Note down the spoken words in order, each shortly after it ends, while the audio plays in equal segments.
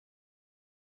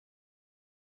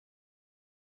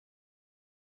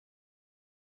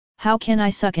How can I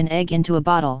suck an egg into a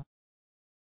bottle?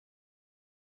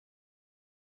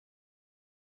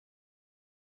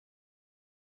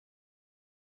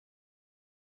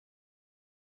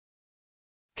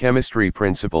 Chemistry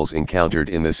principles encountered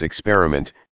in this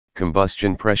experiment: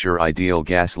 combustion pressure, ideal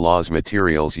gas laws,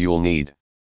 materials you'll need.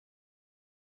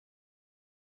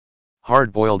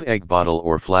 Hard-boiled egg bottle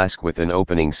or flask with an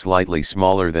opening slightly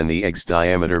smaller than the egg's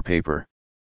diameter, paper.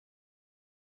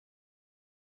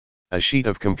 A sheet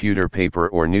of computer paper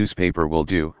or newspaper will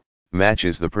do,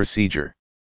 matches the procedure.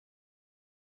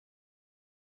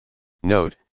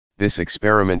 Note: this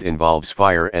experiment involves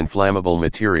fire and flammable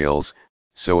materials,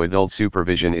 so adult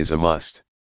supervision is a must.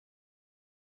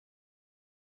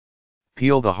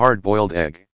 Peel the hard-boiled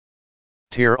egg.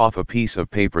 Tear off a piece of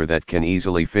paper that can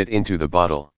easily fit into the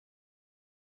bottle.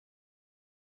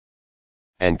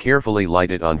 And carefully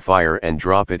light it on fire and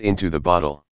drop it into the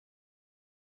bottle.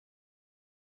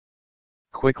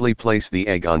 Quickly place the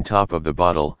egg on top of the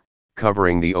bottle,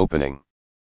 covering the opening.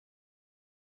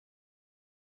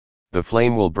 The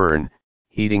flame will burn,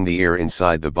 heating the air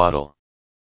inside the bottle.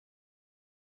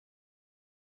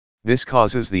 This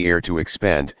causes the air to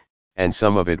expand, and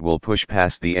some of it will push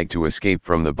past the egg to escape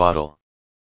from the bottle.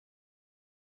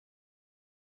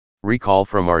 Recall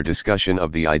from our discussion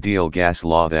of the ideal gas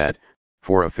law that,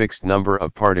 for a fixed number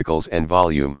of particles and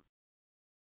volume,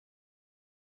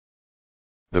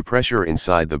 the pressure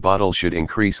inside the bottle should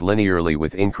increase linearly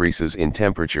with increases in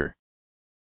temperature.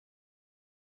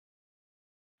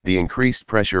 The increased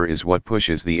pressure is what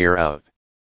pushes the air out.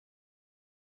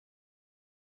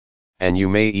 And you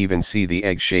may even see the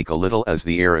egg shake a little as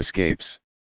the air escapes.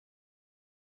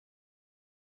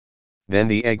 Then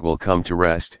the egg will come to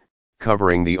rest,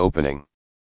 covering the opening.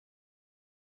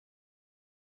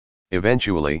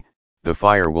 Eventually, the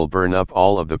fire will burn up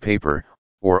all of the paper,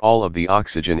 or all of the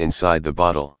oxygen inside the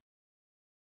bottle.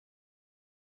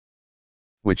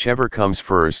 Whichever comes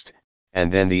first,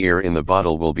 and then the air in the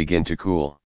bottle will begin to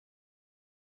cool.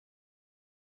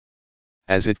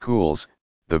 As it cools,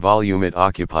 the volume it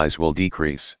occupies will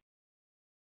decrease,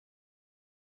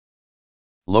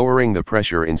 lowering the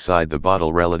pressure inside the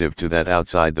bottle relative to that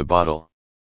outside the bottle.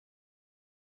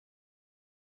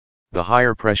 The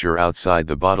higher pressure outside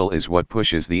the bottle is what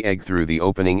pushes the egg through the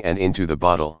opening and into the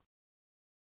bottle.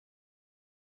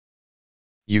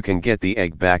 You can get the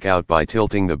egg back out by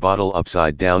tilting the bottle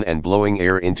upside down and blowing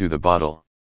air into the bottle,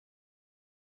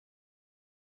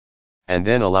 and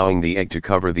then allowing the egg to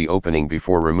cover the opening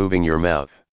before removing your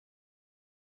mouth.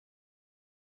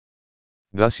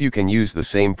 Thus you can use the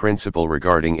same principle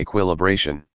regarding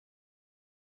equilibration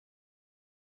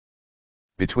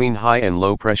between high and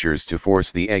low pressures to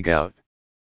force the egg out.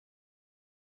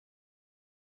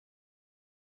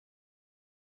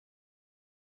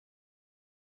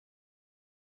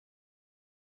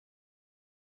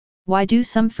 Why do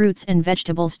some fruits and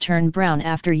vegetables turn brown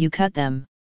after you cut them?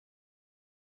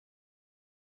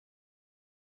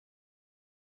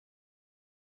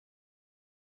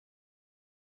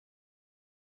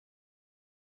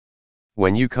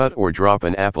 When you cut or drop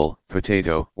an apple,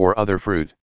 potato, or other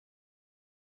fruit,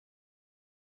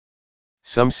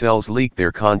 some cells leak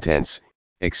their contents,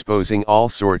 exposing all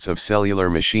sorts of cellular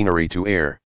machinery to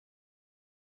air.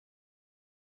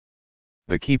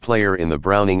 The key player in the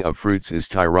browning of fruits is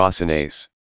tyrosinase,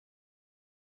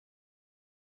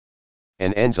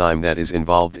 an enzyme that is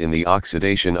involved in the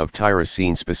oxidation of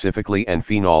tyrosine specifically and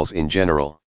phenols in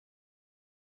general.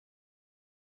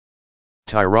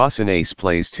 Tyrosinase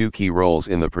plays two key roles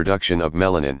in the production of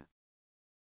melanin,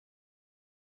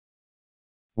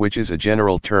 which is a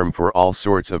general term for all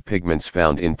sorts of pigments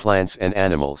found in plants and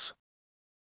animals.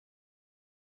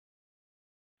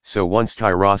 So once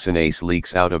tyrosinase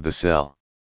leaks out of the cell,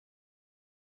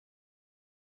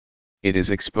 it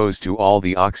is exposed to all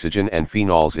the oxygen and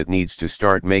phenols it needs to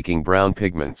start making brown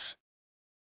pigments.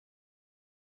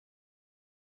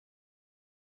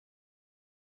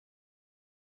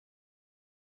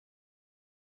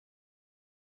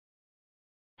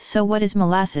 So what is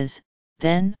molasses,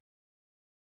 then?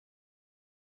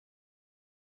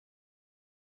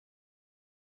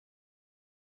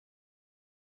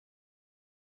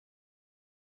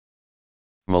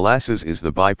 Molasses is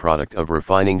the byproduct of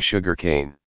refining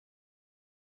sugarcane.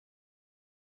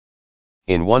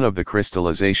 In one of the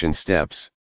crystallization steps,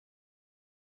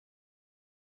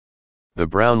 the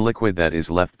brown liquid that is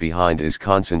left behind is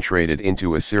concentrated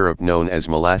into a syrup known as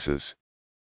molasses.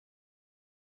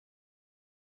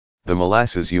 The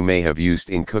molasses you may have used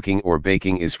in cooking or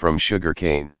baking is from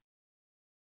sugarcane.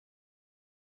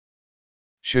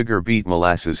 Sugar beet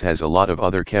molasses has a lot of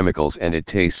other chemicals and it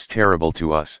tastes terrible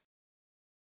to us.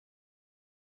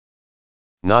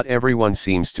 Not everyone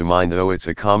seems to mind, though it's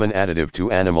a common additive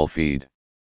to animal feed.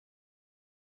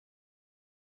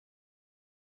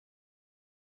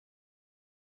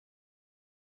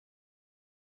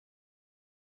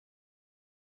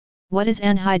 What is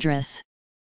anhydrous?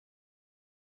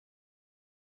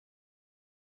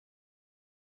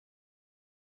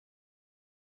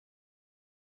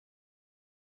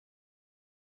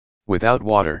 Without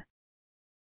water.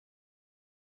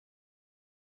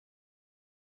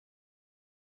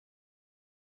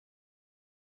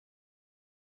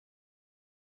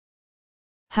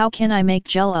 How can I make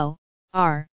jello,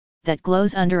 that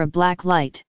glows under a black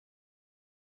light?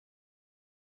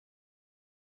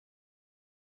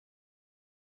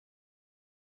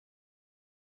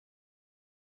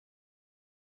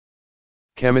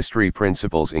 Chemistry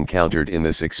principles encountered in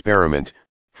this experiment: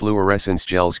 fluorescence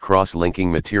gels,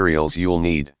 cross-linking materials you'll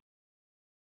need.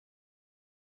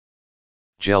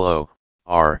 Jello,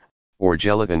 or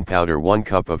gelatin powder, 1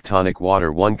 cup of tonic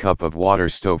water, 1 cup of water,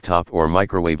 stovetop or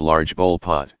microwave large bowl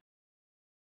pot.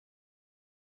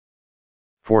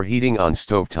 For heating on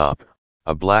stovetop,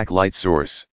 a black light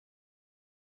source.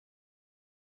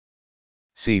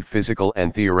 See Physical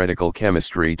and Theoretical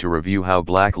Chemistry to review how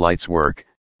black lights work.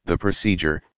 The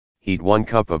procedure: heat 1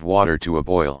 cup of water to a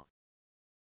boil.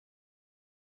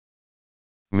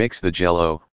 Mix the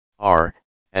jello,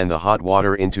 and the hot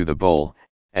water into the bowl,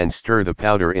 and stir the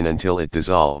powder in until it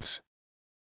dissolves.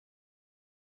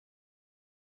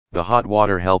 The hot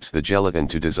water helps the gelatin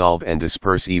to dissolve and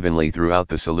disperse evenly throughout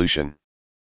the solution.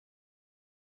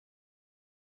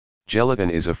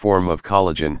 Gelatin is a form of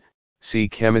collagen, see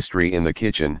Chemistry in the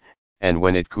Kitchen, and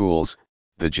when it cools,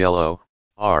 the jello,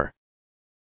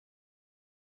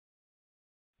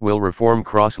 will reform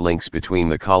cross-links between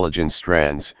the collagen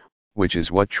strands, which is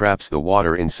what traps the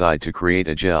water inside to create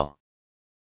a gel.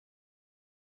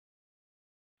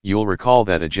 You'll recall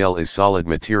that a gel is solid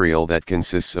material that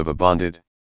consists of a bonded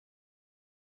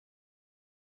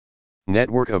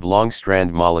network of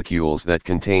long-strand molecules that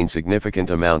contain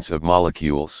significant amounts of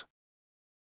molecules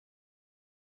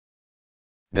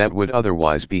that would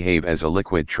otherwise behave as a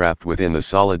liquid trapped within the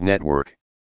solid network.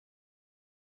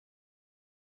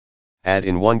 Add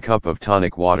in 1 cup of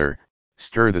tonic water,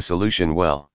 stir the solution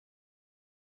well,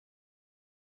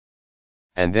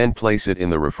 and then place it in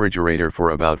the refrigerator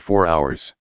for about 4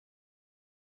 hours.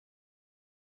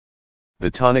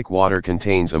 The tonic water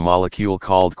contains a molecule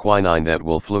called quinine that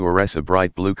will fluoresce a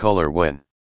bright blue color when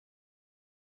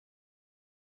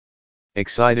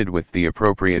excited with the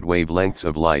appropriate wavelengths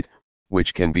of light,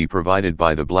 which can be provided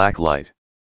by the black light.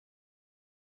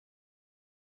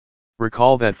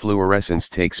 Recall that fluorescence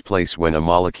takes place when a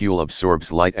molecule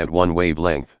absorbs light at one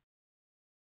wavelength,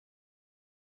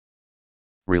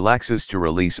 relaxes to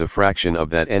release a fraction of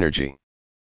that energy,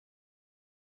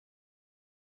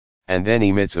 and then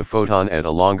emits a photon at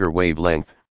a longer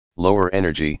wavelength, lower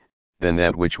energy, than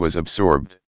that which was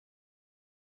absorbed.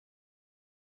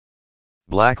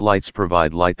 Black lights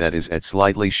provide light that is at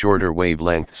slightly shorter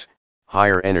wavelengths,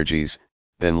 higher energies,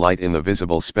 than light in the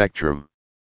visible spectrum.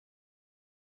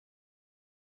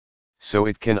 So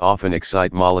it can often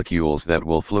excite molecules that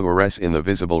will fluoresce in the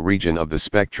visible region of the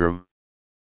spectrum.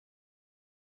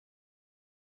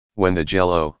 When the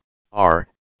jello,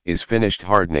 is finished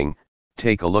hardening,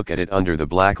 take a look at it under the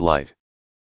black light.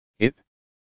 It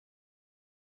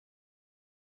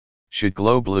should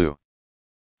glow blue.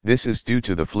 This is due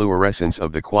to the fluorescence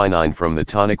of the quinine from the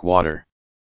tonic water.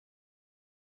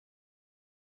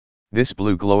 This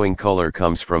blue glowing color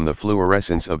comes from the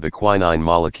fluorescence of the quinine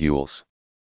molecules.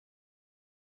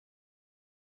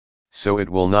 So it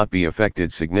will not be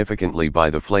affected significantly by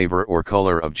the flavor or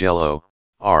color of jello,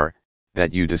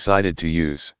 that you decided to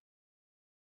use.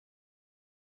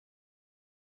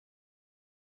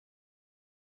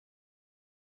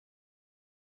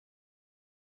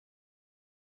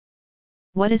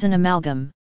 What is an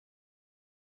amalgam?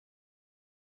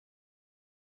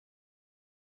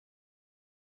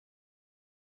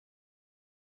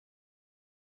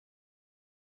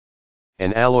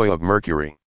 An alloy of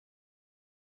mercury.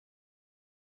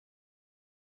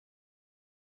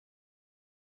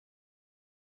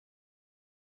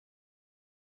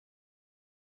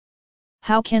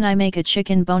 How can I make a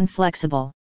chicken bone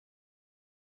flexible?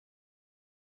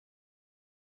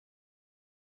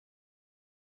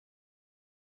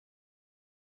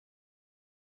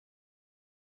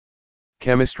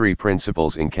 Chemistry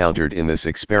principles encountered in this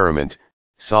experiment: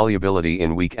 solubility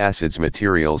in weak acids.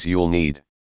 Materials you'll need: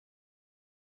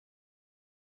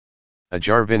 a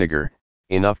jar vinegar,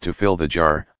 enough to fill the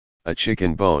jar, a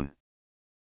chicken bone.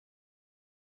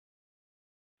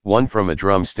 One from a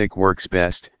drumstick works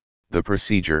best. The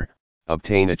procedure: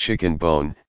 obtain a chicken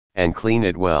bone, and clean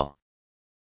it well.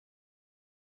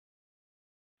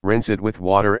 Rinse it with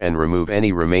water and remove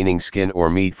any remaining skin or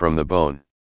meat from the bone.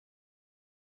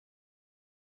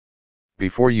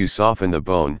 Before you soften the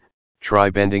bone, try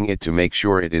bending it to make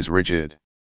sure it is rigid.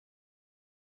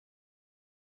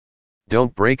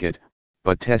 Don't break it,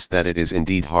 but test that it is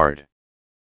indeed hard.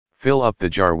 Fill up the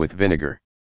jar with vinegar.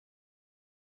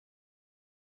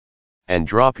 And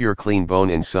drop your clean bone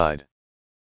inside.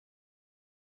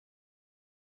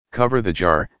 Cover the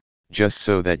jar, just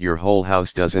so that your whole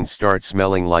house doesn't start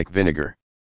smelling like vinegar.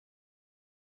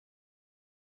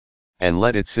 And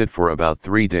let it sit for about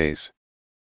 3 days.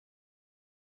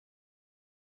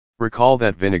 Recall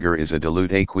that vinegar is a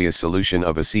dilute aqueous solution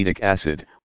of acetic acid,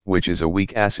 which is a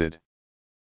weak acid.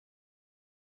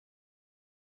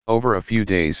 Over a few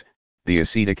days, the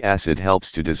acetic acid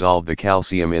helps to dissolve the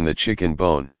calcium in the chicken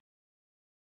bone.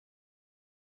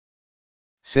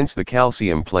 Since the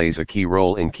calcium plays a key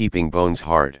role in keeping bones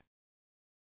hard,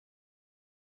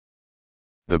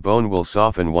 the bone will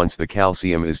soften once the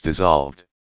calcium is dissolved.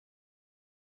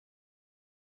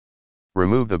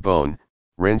 Remove the bone,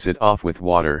 rinse it off with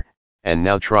water, and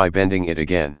now try bending it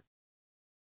again.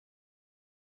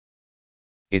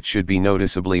 It should be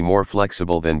noticeably more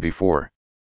flexible than before.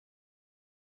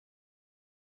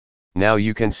 Now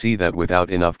you can see that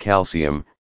without enough calcium,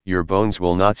 your bones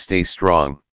will not stay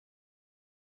strong.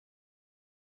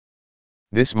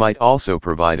 This might also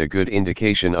provide a good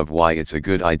indication of why it's a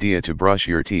good idea to brush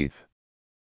your teeth.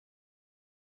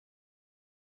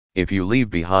 If you leave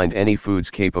behind any foods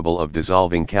capable of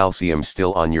dissolving calcium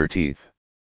still on your teeth,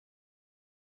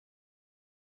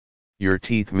 your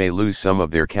teeth may lose some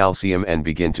of their calcium and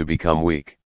begin to become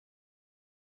weak.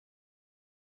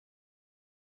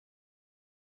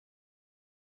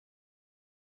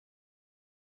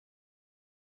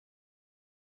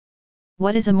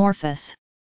 What is amorphous?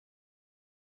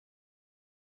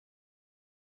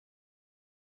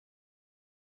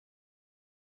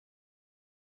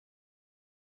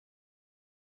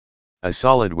 A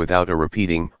solid without a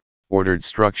repeating, ordered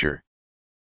structure.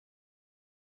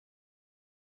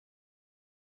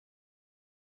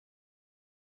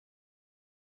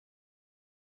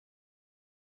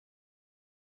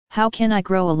 How can I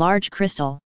grow a large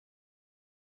crystal?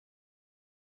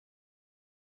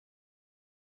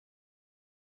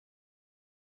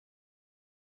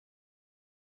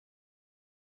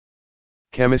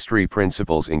 Chemistry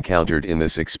principles encountered in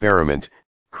this experiment,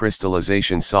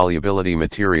 crystallization solubility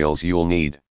materials you'll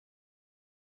need.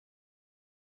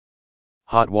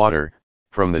 Hot water,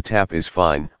 from the tap is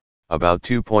fine, about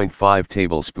 2.5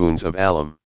 tablespoons of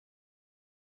alum.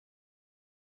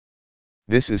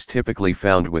 This is typically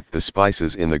found with the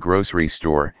spices in the grocery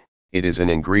store. It is an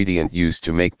ingredient used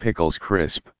to make pickles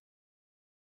crisp.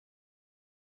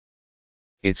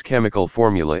 Its chemical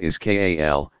formula is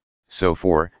Kal, so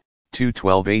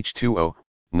 4,212H2O,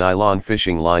 nylon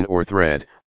fishing line or thread,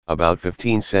 about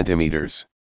 15 centimeters.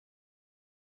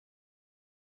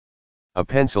 A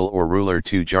pencil or ruler,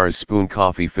 2 jars, spoon,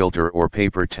 coffee filter or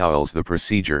paper towels. The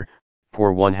procedure: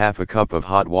 pour 1/2 cup of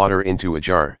hot water into a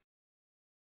jar.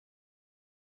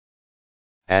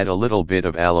 Add a little bit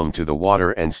of alum to the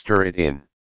water and stir it in.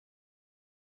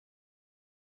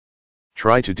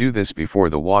 Try to do this before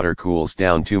the water cools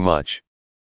down too much.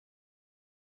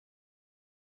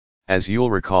 As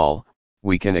you'll recall,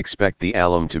 we can expect the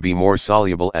alum to be more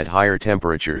soluble at higher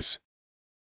temperatures.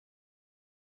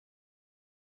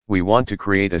 We want to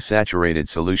create a saturated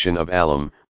solution of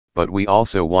alum, but we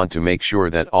also want to make sure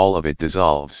that all of it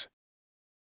dissolves.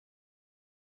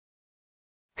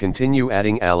 Continue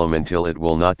adding alum until it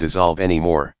will not dissolve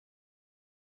anymore.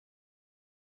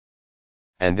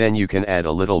 And then you can add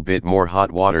a little bit more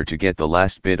hot water to get the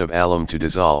last bit of alum to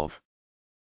dissolve.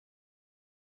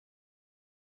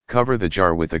 Cover the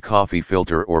jar with a coffee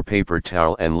filter or paper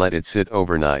towel and let it sit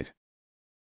overnight.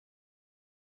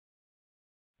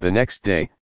 The next day,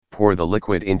 pour the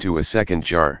liquid into a second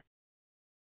jar.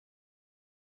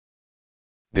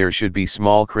 There should be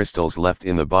small crystals left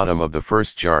in the bottom of the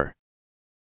first jar.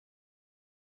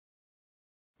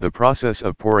 The process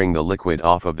of pouring the liquid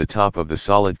off of the top of the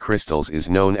solid crystals is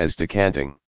known as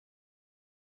decanting.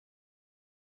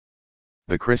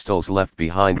 The crystals left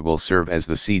behind will serve as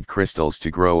the seed crystals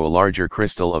to grow a larger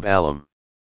crystal of alum.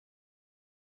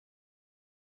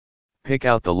 Pick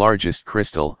out the largest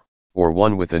crystal, or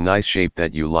one with a nice shape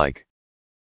that you like.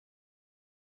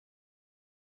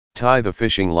 Tie the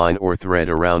fishing line or thread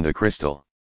around the crystal.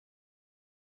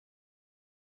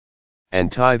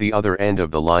 And tie the other end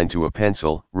of the line to a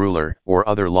pencil, ruler, or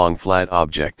other long flat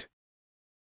object.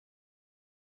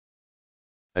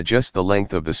 Adjust the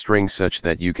length of the string such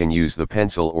that you can use the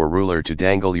pencil or ruler to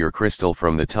dangle your crystal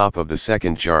from the top of the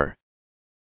second jar.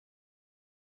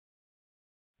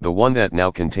 The one that now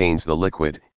contains the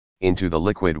liquid, into the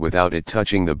liquid without it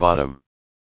touching the bottom.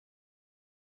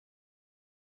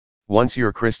 Once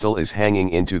your crystal is hanging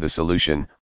into the solution,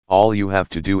 all you have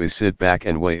to do is sit back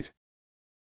and wait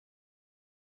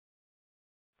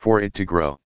for it to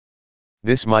grow.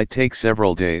 This might take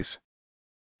several days.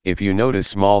 If you notice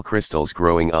small crystals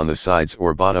growing on the sides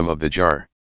or bottom of the jar,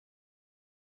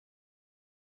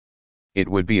 it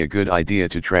would be a good idea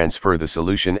to transfer the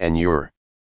solution and your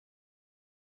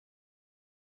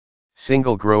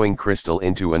single growing crystal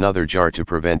into another jar to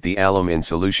prevent the alum in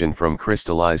solution from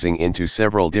crystallizing into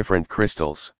several different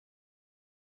crystals.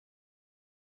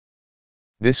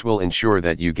 This will ensure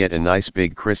that you get a nice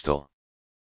big crystal.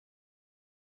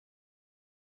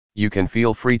 You can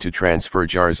feel free to transfer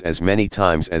jars as many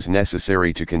times as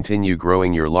necessary to continue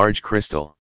growing your large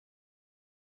crystal.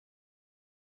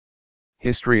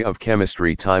 History of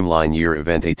Chemistry Timeline Year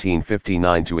Event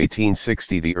 1859 to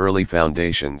 1860 The early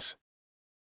foundations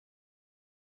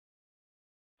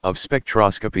of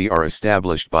spectroscopy are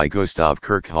established by Gustav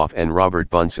Kirchhoff and Robert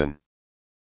Bunsen.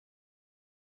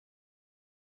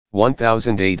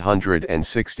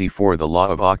 1864 The Law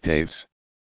of Octaves.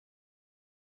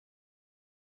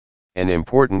 An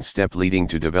important step leading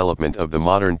to development of the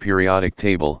modern periodic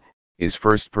table, is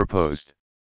first proposed.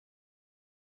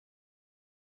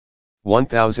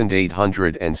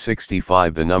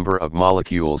 1865 The number of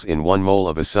molecules in 1 mole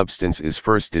of a substance is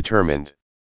first determined.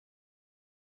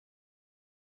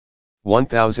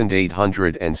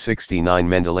 1869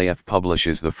 Mendeleev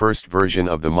publishes the first version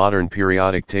of the modern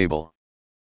periodic table,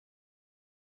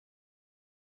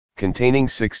 containing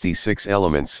 66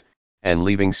 elements, and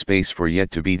leaving space for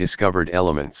yet to be discovered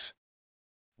elements.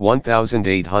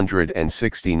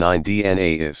 1869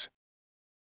 DNA is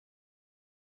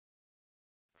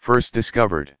first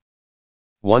discovered.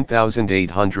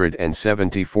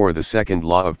 1874 The second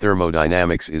law of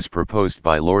thermodynamics is proposed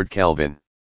by Lord Kelvin.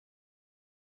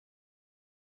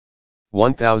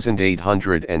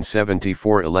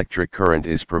 1874 Electric current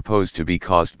is proposed to be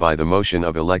caused by the motion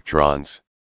of electrons.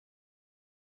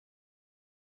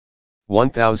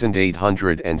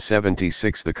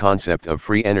 1876 The concept of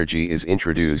free energy is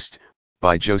introduced,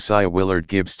 by Josiah Willard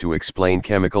Gibbs to explain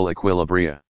chemical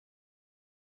equilibria.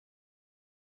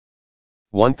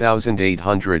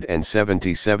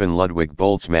 1877 Ludwig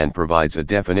Boltzmann provides a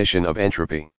definition of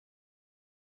entropy,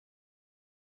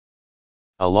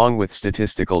 along with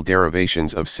statistical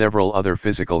derivations of several other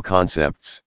physical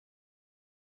concepts.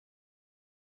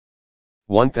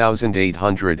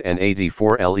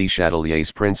 1884 Le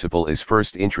Chatelier's principle is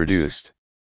first introduced,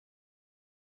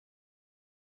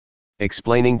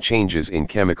 explaining changes in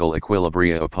chemical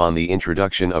equilibria upon the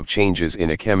introduction of changes in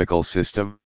a chemical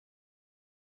system.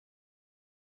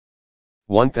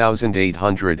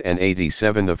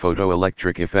 1887 The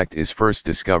photoelectric effect is first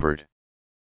discovered.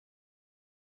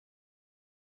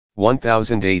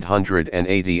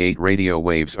 1888 Radio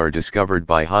waves are discovered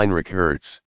by Heinrich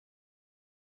Hertz.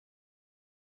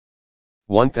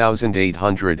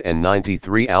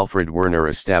 1893 Alfred Werner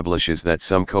establishes that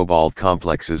some cobalt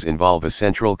complexes involve a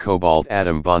central cobalt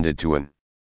atom bonded to an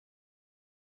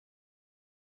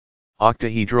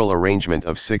octahedral arrangement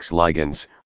of 6 ligands,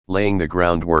 laying the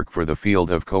groundwork for the field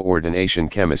of coordination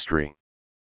chemistry.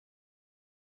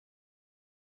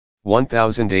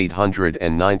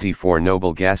 1894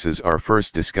 Noble gases are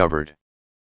first discovered.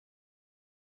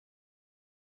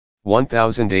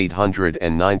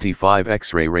 1895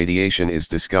 X-ray radiation is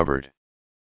discovered.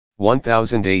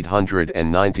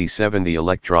 1897 The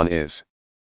electron is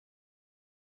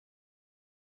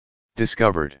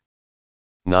discovered.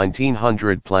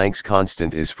 1900 Planck's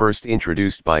constant is first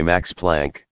introduced by Max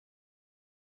Planck.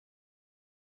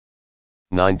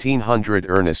 1900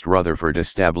 Ernest Rutherford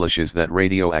establishes that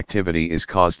radioactivity is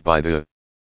caused by the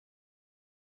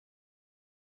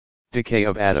decay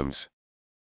of atoms.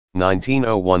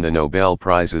 1901 The Nobel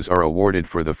Prizes are awarded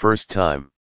for the first time.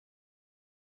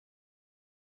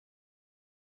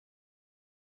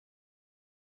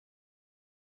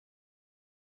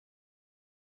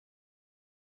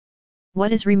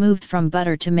 What is removed from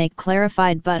butter to make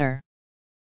clarified butter?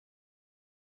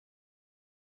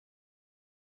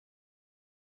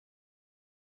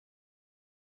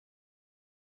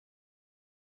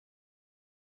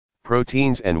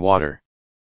 Proteins and water.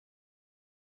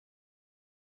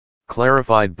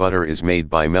 Clarified butter is made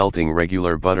by melting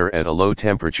regular butter at a low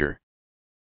temperature.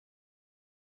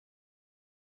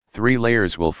 3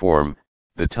 layers will form.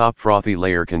 The top frothy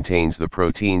layer contains the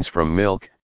proteins from milk,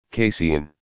 casein.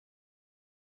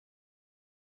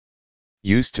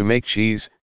 Used to make cheese,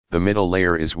 the middle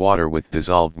layer is water with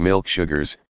dissolved milk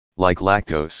sugars, like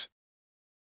lactose.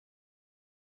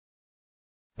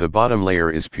 The bottom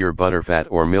layer is pure butterfat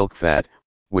or milk fat,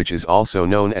 which is also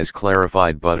known as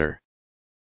clarified butter.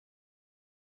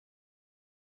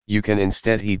 You can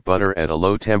instead heat butter at a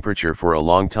low temperature for a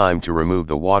long time to remove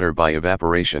the water by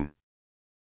evaporation.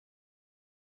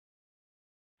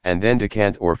 And then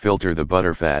decant or filter the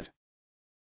butterfat.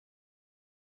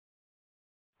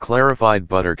 Clarified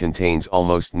butter contains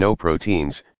almost no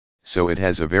proteins, so it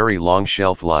has a very long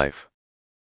shelf life.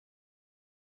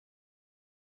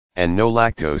 And no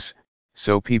lactose,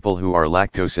 so people who are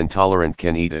lactose intolerant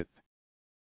can eat it.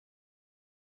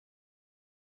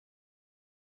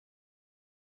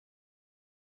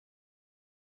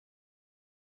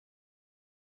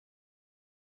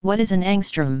 What is an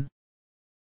angstrom?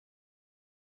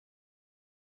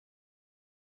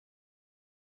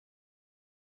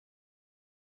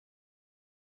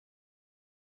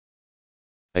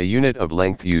 A unit of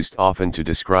length used often to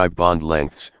describe bond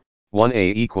lengths,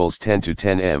 1A equals 10 to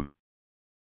 10 m.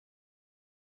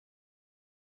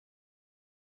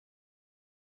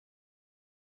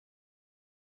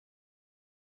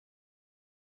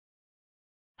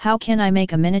 How can I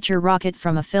make a miniature rocket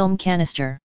from a film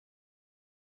canister?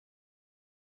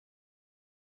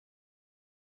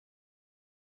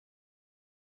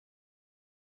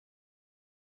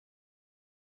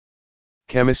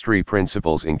 Chemistry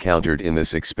principles encountered in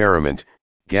this experiment,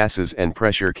 gases and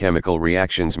pressure chemical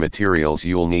reactions materials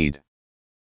you'll need.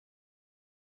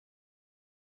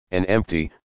 An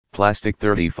empty, plastic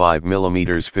 35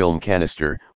 mm film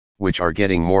canister, which are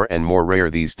getting more and more rare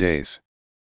these days.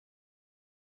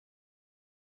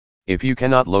 If you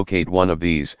cannot locate one of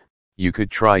these, you could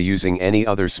try using any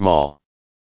other small,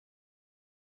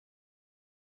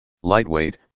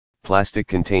 lightweight, plastic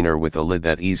container with a lid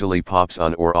that easily pops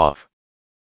on or off.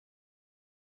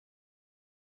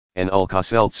 An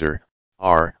Alka-Seltzer,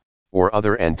 R, or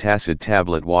other antacid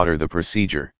tablet water the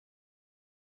procedure.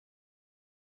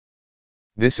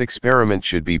 This experiment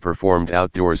should be performed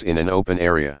outdoors in an open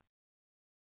area.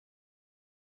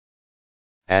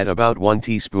 Add about 1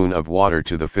 teaspoon of water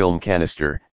to the film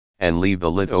canister, and leave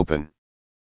the lid open.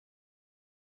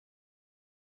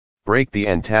 Break the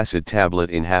antacid tablet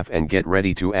in half and get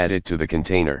ready to add it to the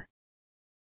container.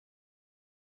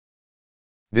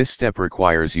 This step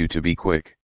requires you to be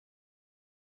quick.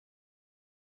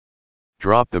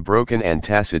 Drop the broken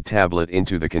antacid tablet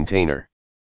into the container.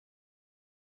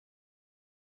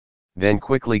 Then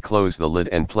quickly close the lid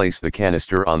and place the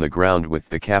canister on the ground with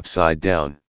the cap side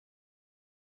down.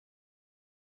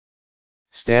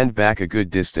 Stand back a good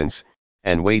distance,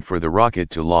 and wait for the rocket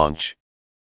to launch.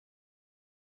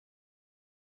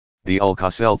 The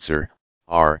Alka-Seltzer,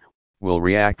 R, will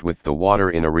react with the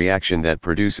water in a reaction that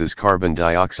produces carbon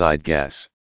dioxide gas.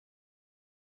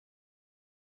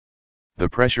 The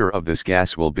pressure of this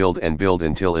gas will build and build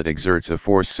until it exerts a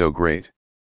force so great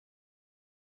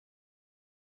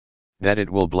that it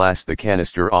will blast the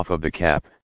canister off of the cap,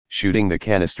 shooting the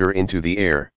canister into the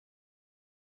air.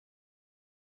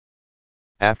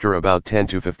 After about 10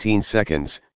 to 15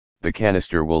 seconds, the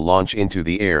canister will launch into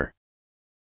the air.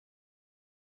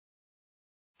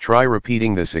 Try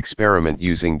repeating this experiment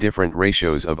using different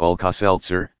ratios of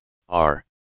Alka-Seltzer, R,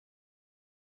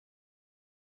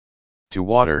 to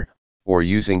water, or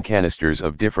using canisters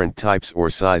of different types or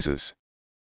sizes.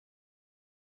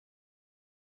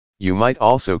 You might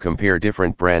also compare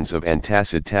different brands of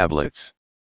antacid tablets,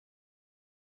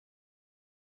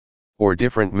 or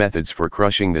different methods for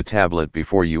crushing the tablet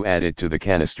before you add it to the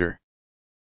canister.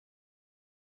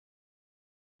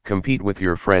 Compete with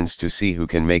your friends to see who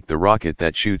can make the rocket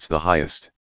that shoots the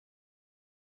highest.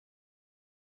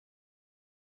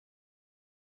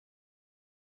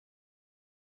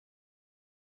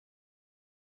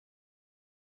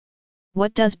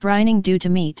 What does brining do to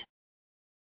meat?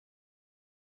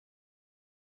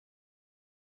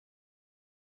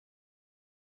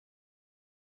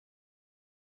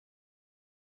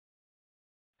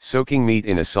 Soaking meat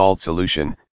in a salt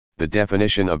solution, the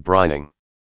definition of brining.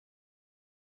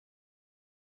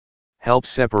 Helps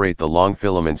separate the long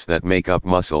filaments that make up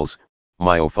muscles,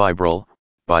 myofibril,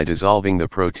 by dissolving the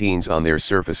proteins on their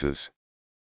surfaces.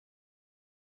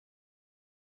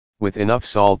 With enough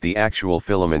salt the actual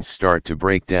filaments start to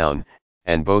break down,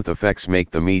 and both effects make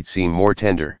the meat seem more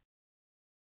tender.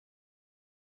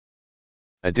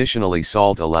 Additionally,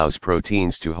 salt allows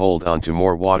proteins to hold onto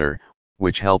more water,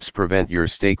 which helps prevent your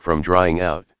steak from drying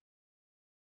out.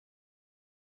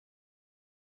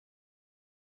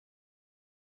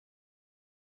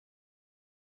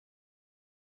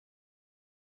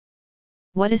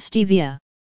 What is stevia?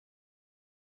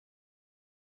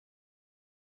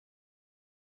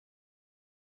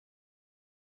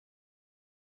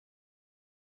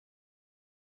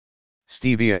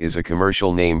 Stevia is a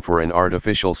commercial name for an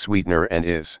artificial sweetener and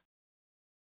is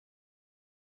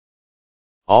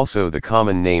also the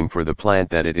common name for the plant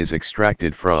that it is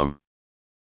extracted from.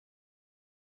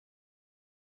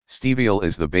 Steviol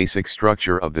is the basic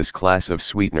structure of this class of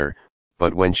sweetener,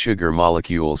 but when sugar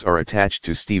molecules are attached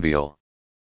to steviol,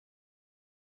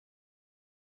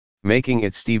 making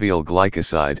it steviol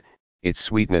glycoside, its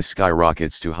sweetness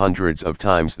skyrockets to hundreds of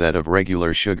times that of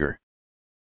regular sugar.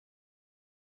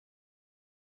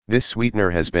 This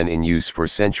sweetener has been in use for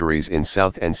centuries in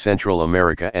South and Central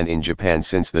America and in Japan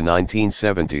since the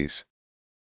 1970s.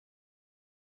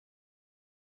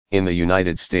 In the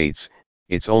United States,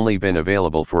 it's only been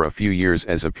available for a few years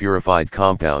as a purified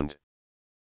compound.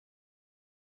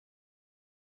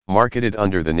 Marketed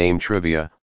under the name Trivia,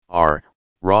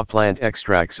 raw plant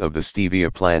extracts of the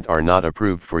stevia plant are not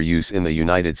approved for use in the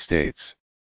United States.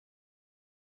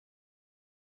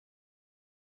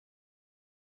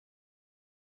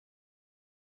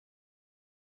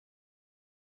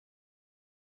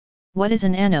 What is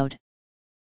an anode?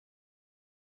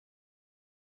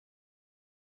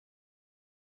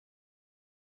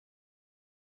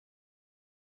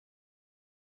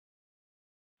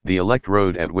 The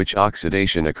electrode at which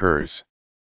oxidation occurs.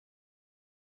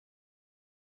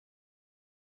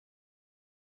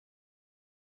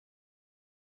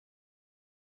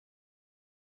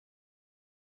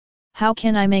 How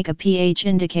can I make a pH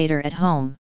indicator at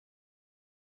home?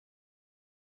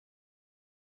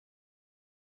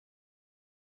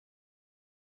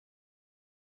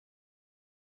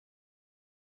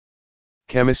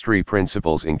 Chemistry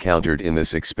principles encountered in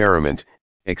this experiment: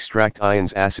 extract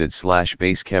ions,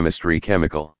 acid/base chemistry,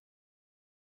 chemical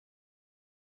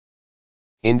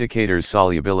indicators,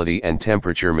 solubility and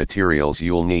temperature. Materials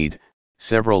you'll need: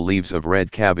 several leaves of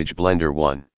red cabbage, blender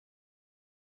 1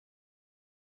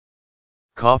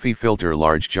 coffee filter,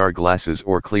 large jar, glasses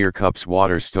or clear cups,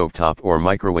 water, stovetop or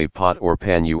microwave pot or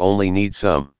pan. You only need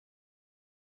some,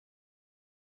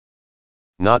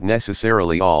 not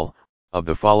necessarily all, of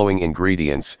the following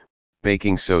ingredients: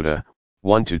 baking soda,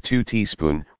 1 to 2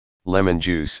 teaspoon, lemon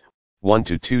juice, 1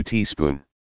 to 2 teaspoon,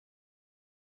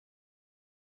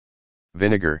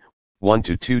 vinegar, 1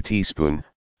 to 2 teaspoon,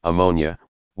 ammonia,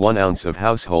 1 ounce of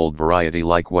household variety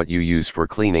like what you use for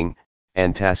cleaning,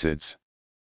 antacids,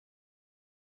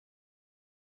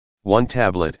 1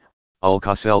 tablet,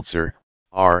 Alka-Seltzer,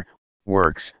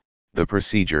 works. The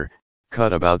procedure: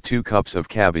 cut about 2 cups of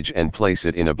cabbage and place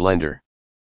it in a blender.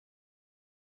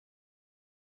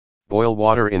 Boil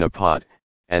water in a pot,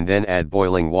 and then add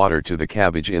boiling water to the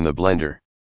cabbage in the blender.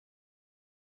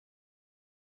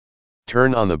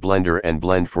 Turn on the blender and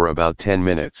blend for about 10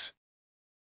 minutes.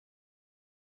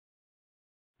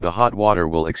 The hot water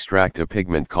will extract a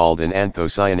pigment called an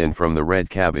anthocyanin from the red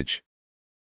cabbage,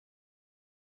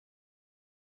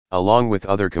 along with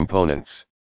other components.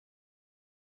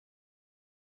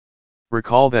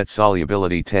 Recall that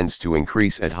solubility tends to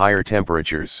increase at higher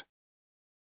temperatures.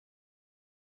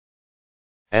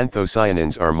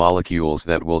 Anthocyanins are molecules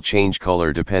that will change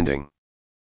color depending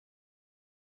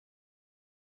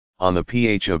on the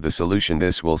pH of the solution.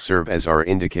 This will serve as our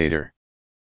indicator.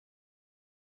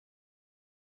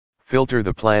 Filter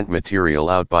the plant material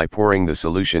out by pouring the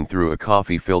solution through a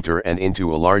coffee filter and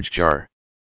into a large jar.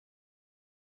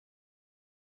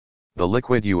 The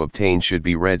liquid you obtain should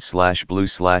be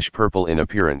red/blue/purple in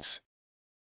appearance.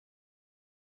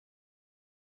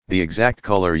 The exact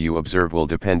color you observe will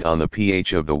depend on the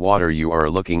pH of the water you are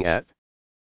looking at,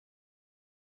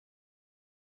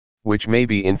 which may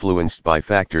be influenced by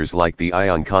factors like the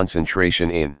ion concentration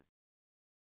in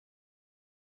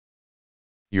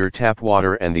your tap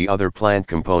water and the other plant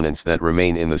components that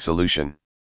remain in the solution.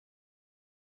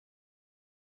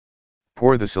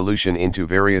 Pour the solution into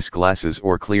various glasses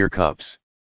or clear cups.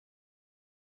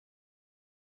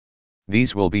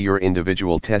 These will be your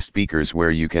individual test beakers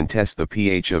where you can test the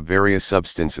pH of various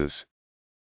substances.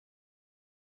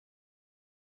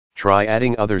 Try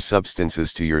adding other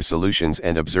substances to your solutions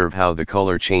and observe how the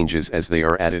color changes as they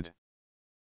are added.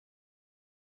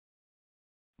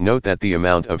 Note that the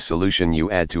amount of solution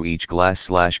you add to each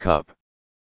glass/cup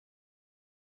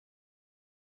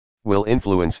will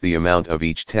influence the amount of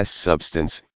each test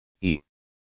substance, e.g.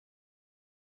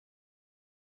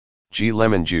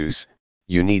 lemon juice,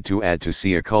 you need to add to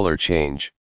see a color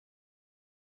change.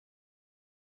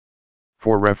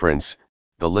 For reference,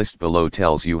 the list below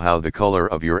tells you how the color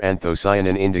of your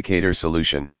anthocyanin indicator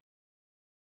solution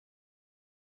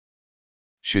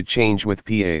should change with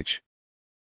pH.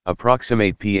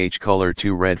 Approximate pH: color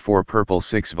 2 red, 4 purple,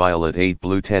 6 violet, 8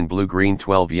 blue, 10 blue, green,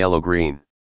 12 yellow, green.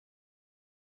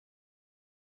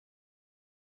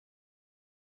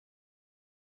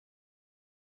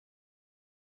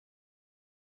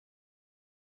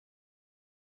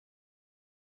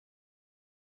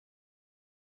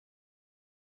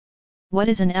 What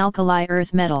is an alkali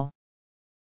earth metal?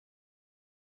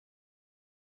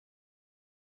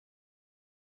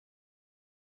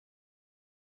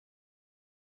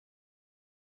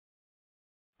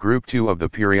 Group 2 of the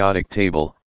periodic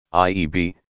table, i.e.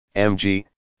 B, Mg,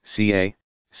 Ca,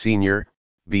 Senior,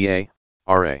 Ba,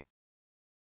 Ra.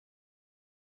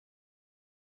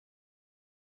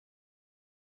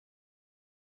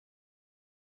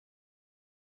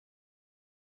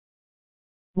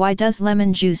 Why does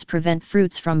lemon juice prevent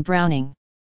fruits from browning?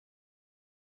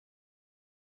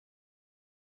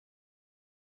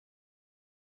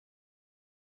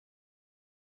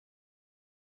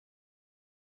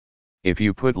 If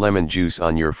you put lemon juice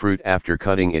on your fruit after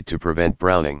cutting it to prevent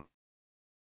browning.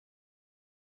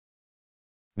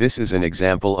 This is an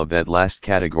example of that last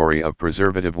category of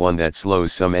preservative one that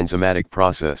slows some enzymatic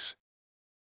process.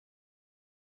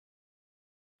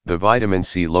 The vitamin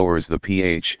C lowers the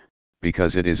pH,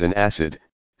 because it is an acid,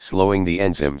 slowing the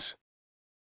enzymes.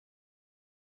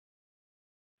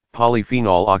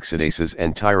 Polyphenol oxidases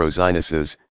and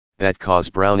tyrosinases, that cause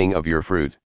browning of your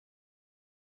fruit.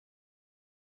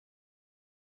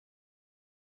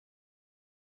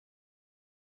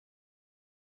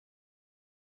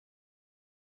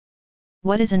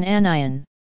 What is an anion?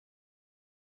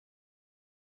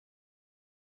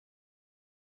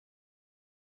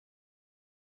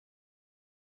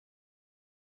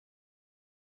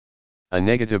 A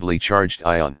negatively charged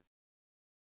ion.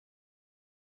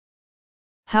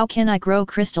 How can I grow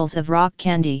crystals of rock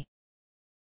candy?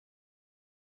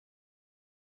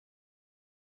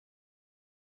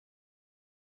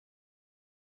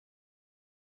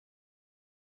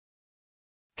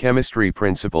 Chemistry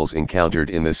principles encountered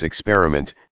in this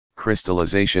experiment: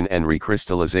 crystallization and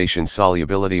recrystallization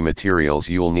solubility materials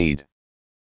you'll need.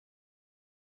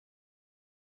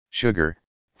 Sugar,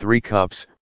 3 cups,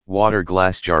 water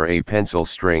glass jar, a pencil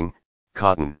string,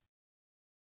 cotton.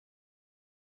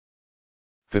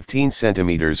 15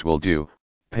 centimeters will do,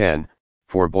 pen,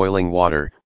 for boiling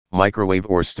water, microwave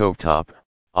or stovetop,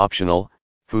 optional,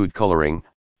 food coloring,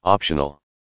 optional.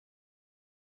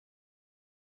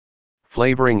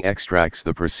 Flavoring extracts.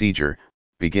 The procedure: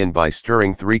 begin by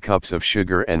stirring 3 cups of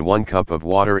sugar and 1 cup of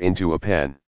water into a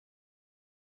pan.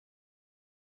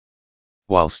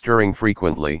 While stirring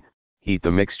frequently, heat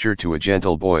the mixture to a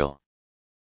gentle boil.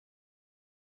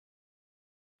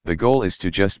 The goal is to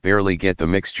just barely get the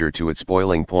mixture to its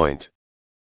boiling point.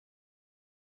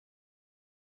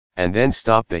 And then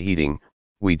stop the heating.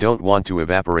 We don't want to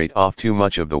evaporate off too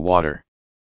much of the water.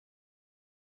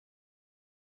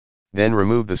 Then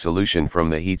remove the solution from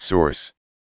the heat source.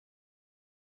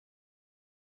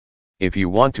 If you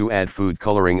want to add food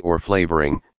coloring or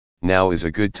flavoring, now is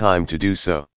a good time to do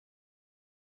so.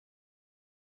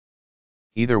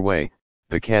 Either way,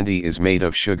 the candy is made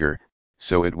of sugar,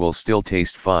 so it will still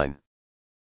taste fine.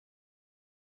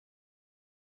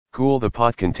 Cool the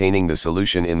pot containing the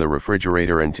solution in the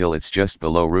refrigerator until it's just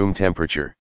below room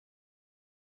temperature.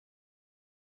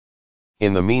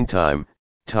 In the meantime,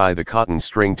 tie the cotton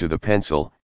string to the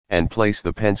pencil, and place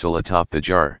the pencil atop the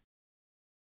jar,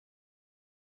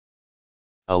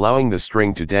 allowing the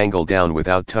string to dangle down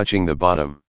without touching the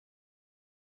bottom.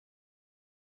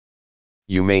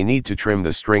 You may need to trim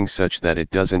the string such that it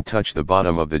doesn't touch the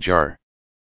bottom of the jar.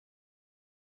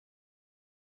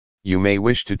 You may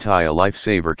wish to tie a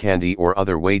lifesaver candy or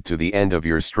other weight to the end of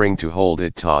your string to hold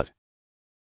it taut.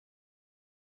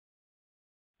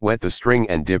 Wet the string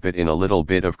and dip it in a little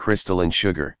bit of crystalline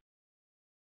sugar.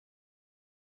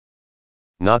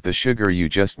 Not the sugar you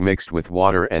just mixed with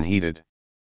water and heated.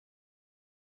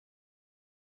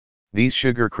 These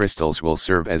sugar crystals will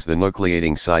serve as the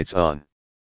nucleating sites on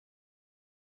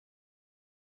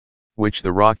which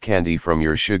the rock candy from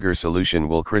your sugar solution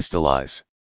will crystallize.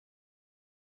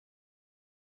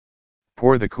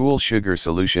 Pour the cool sugar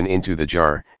solution into the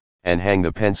jar, and hang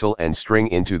the pencil and string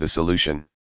into the solution.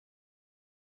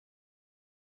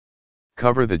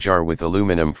 Cover the jar with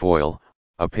aluminum foil,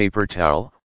 a paper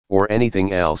towel, or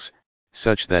anything else,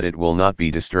 such that it will not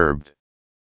be disturbed.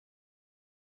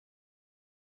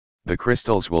 The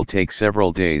crystals will take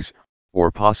several days,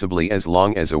 or possibly as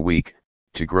long as a week,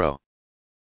 to grow.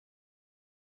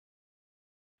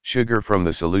 Sugar from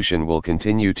the solution will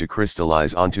continue to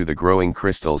crystallize onto the growing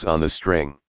crystals on the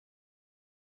string.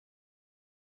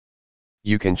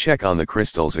 You can check on the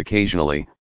crystals occasionally,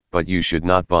 but you should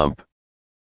not bump,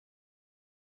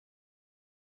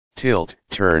 tilt,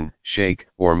 turn, shake,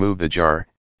 or move the jar,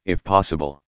 if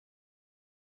possible.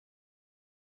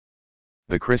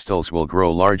 The crystals will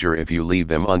grow larger if you leave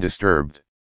them undisturbed.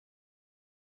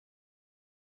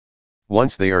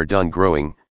 Once they are done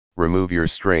growing, remove your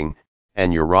string,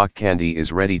 and your rock candy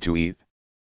is ready to eat.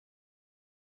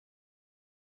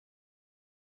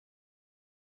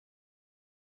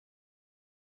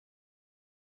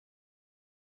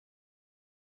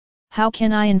 How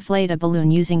can I inflate a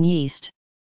balloon using yeast?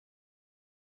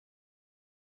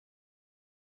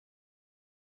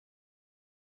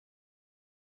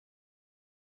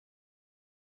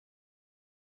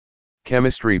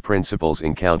 Chemistry principles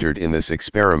encountered in this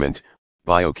experiment: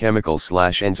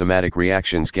 biochemical/enzymatic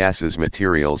reactions, gases,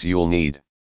 materials you'll need.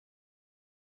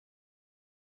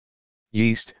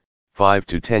 Yeast, 5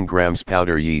 to 10 grams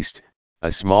powder yeast,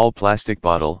 a small plastic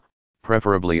bottle,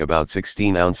 preferably about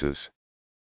 16 ounces.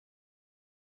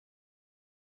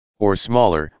 Or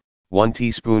smaller, 1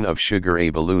 teaspoon of sugar, a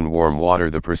balloon, warm water.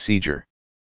 The procedure: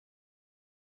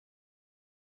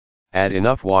 add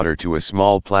enough water to a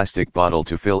small plastic bottle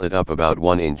to fill it up about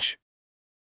 1 inch.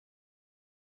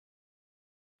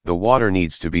 The water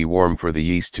needs to be warm for the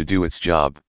yeast to do its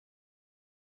job.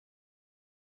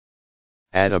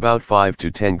 Add about 5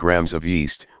 to 10 grams of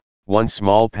yeast, 1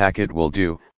 small packet will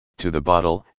do, to the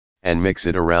bottle, and mix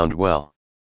it around well.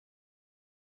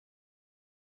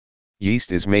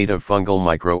 Yeast is made of fungal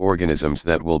microorganisms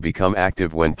that will become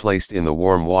active when placed in the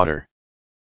warm water.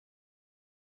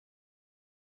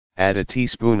 Add a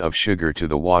teaspoon of sugar to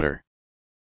the water.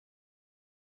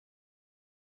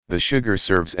 The sugar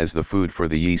serves as the food for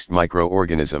the yeast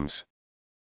microorganisms.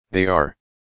 They are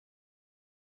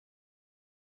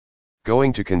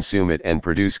going to consume it and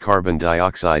produce carbon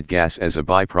dioxide gas as a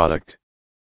byproduct.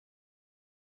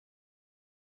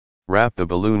 Wrap the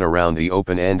balloon around the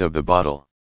open end of the bottle.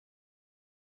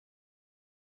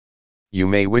 You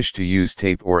may wish to use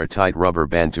tape or a tight rubber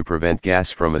band to prevent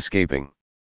gas from escaping.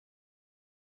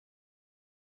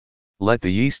 Let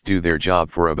the yeast do their job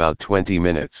for about 20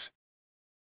 minutes.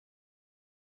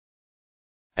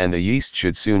 And the yeast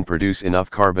should soon produce enough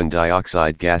carbon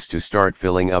dioxide gas to start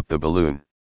filling up the balloon.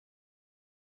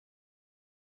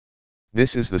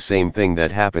 This is the same thing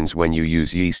that happens when you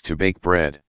use yeast to bake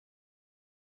bread.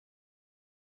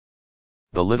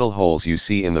 The little holes you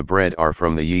see in the bread are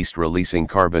from the yeast releasing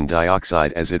carbon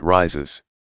dioxide as it rises.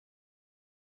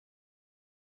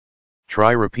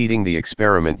 Try repeating the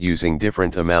experiment using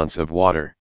different amounts of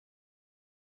water,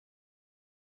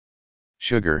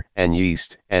 sugar, and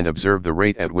yeast, and observe the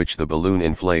rate at which the balloon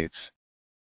inflates.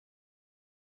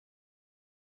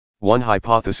 One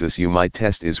hypothesis you might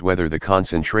test is whether the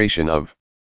concentration of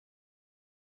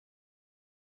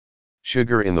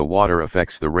sugar in the water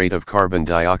affects the rate of carbon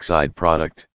dioxide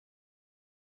product.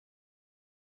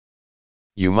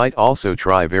 You might also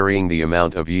try varying the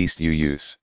amount of yeast you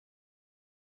use.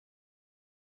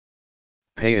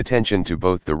 Pay attention to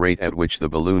both the rate at which the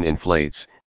balloon inflates,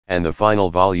 and the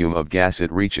final volume of gas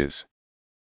it reaches.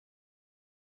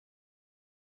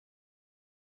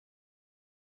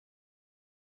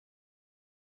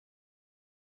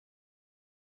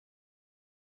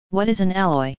 What is an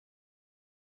alloy?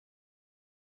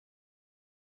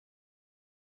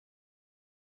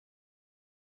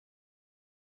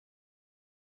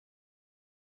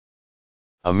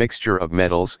 A mixture of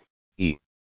metals, e.g.,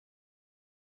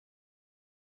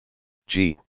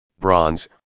 bronze,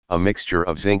 a mixture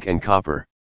of zinc and copper.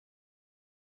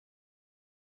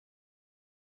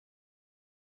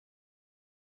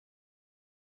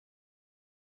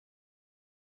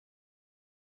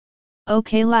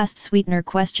 Okay, last sweetener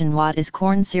question. What is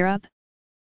corn syrup?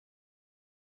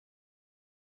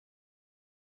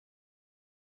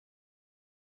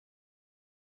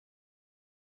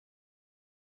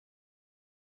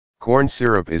 Corn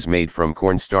syrup is made from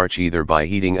cornstarch either by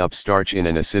heating up starch in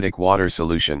an acidic water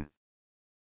solution,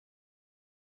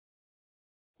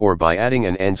 or by adding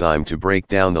an enzyme to break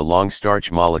down the long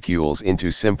starch molecules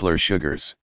into simpler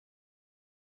sugars.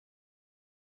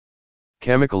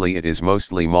 Chemically it is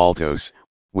mostly maltose,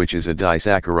 which is a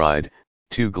disaccharide,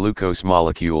 2 glucose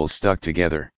molecules stuck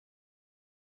together,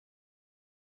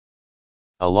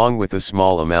 along with a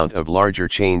small amount of larger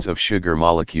chains of sugar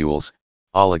molecules,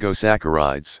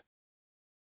 oligosaccharides.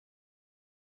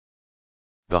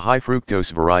 The high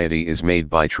fructose variety is made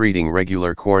by treating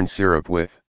regular corn syrup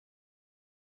with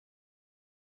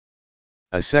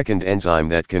a second enzyme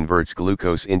that converts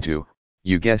glucose into,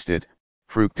 you guessed it,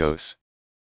 fructose.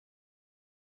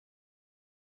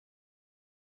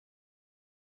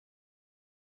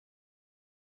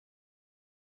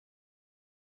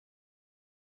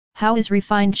 How is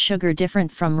refined sugar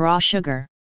different from raw sugar?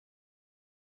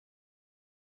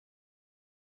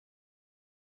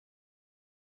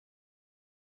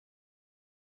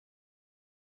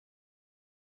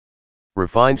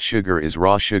 Refined sugar is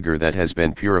raw sugar that has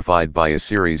been purified by a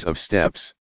series of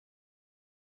steps.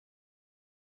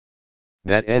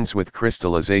 That ends with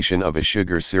crystallization of a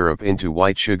sugar syrup into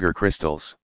white sugar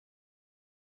crystals.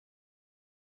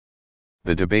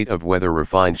 The debate of whether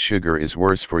refined sugar is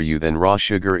worse for you than raw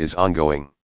sugar is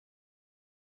ongoing.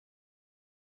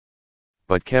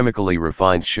 But chemically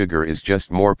refined sugar is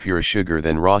just more pure sugar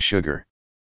than raw sugar.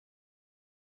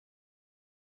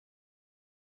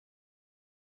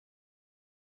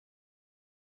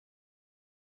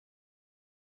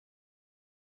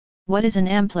 What is an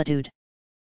amplitude?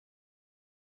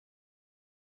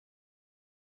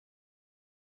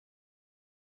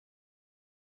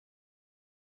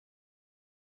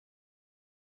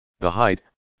 The height,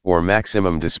 or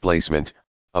maximum displacement,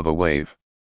 of a wave.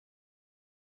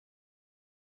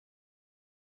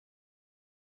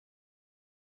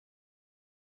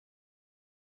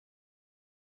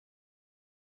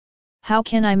 How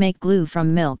can I make glue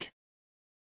from milk?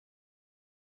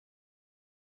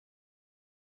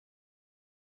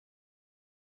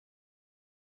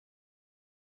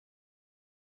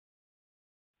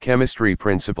 Chemistry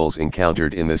principles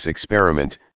encountered in this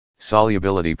experiment: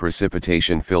 solubility,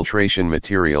 precipitation, filtration.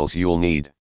 Materials you'll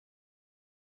need: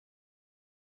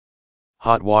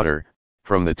 hot water,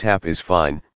 from the tap, is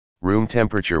fine, room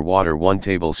temperature water 1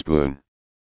 tablespoon.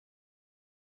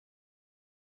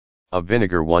 Of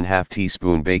vinegar 1/2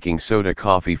 teaspoon. Baking soda.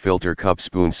 Coffee filter cup,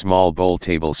 spoon, small bowl,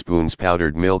 tablespoons.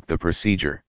 Powdered milk. The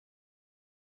procedure: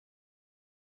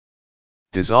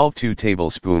 dissolve 2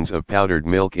 tablespoons of powdered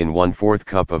milk in 1/4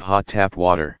 cup of hot tap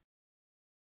water.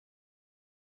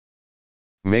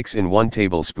 Mix in 1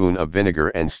 tablespoon of vinegar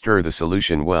and stir the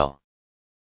solution well.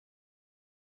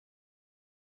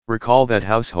 Recall that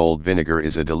household vinegar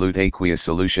is a dilute aqueous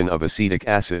solution of acetic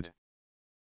acid.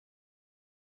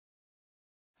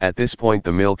 At this point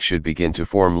the milk should begin to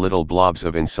form little blobs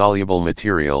of insoluble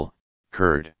material,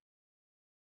 curd.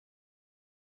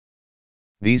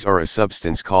 These are a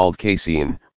substance called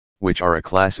casein, which are a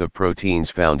class of proteins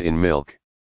found in milk.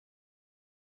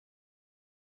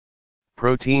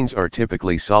 Proteins are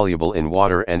typically soluble in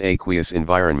water and aqueous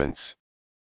environments.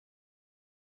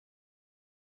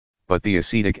 But the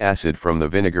acetic acid from the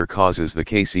vinegar causes the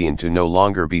casein to no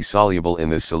longer be soluble in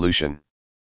this solution.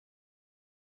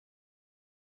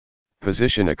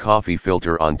 Position a coffee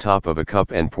filter on top of a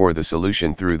cup and pour the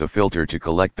solution through the filter to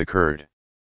collect the curd.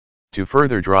 To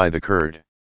further dry the curd,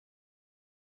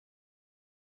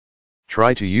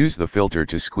 try to use the filter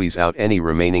to squeeze out any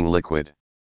remaining liquid.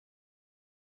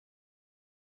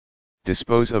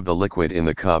 Dispose of the liquid in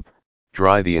the cup,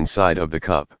 dry the inside of the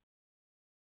cup,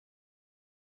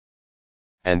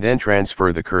 and then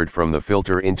transfer the curd from the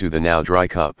filter into the now dry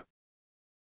cup.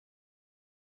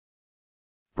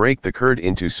 Break the curd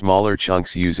into smaller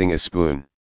chunks using a spoon.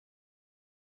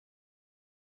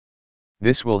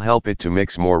 This will help it to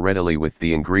mix more readily with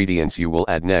the ingredients you will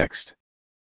add next.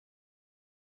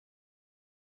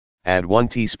 Add 1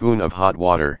 teaspoon of hot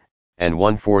water, and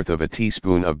 1/4 of a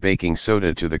teaspoon of baking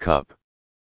soda to the cup,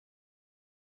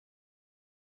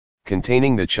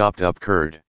 containing the chopped up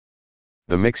curd.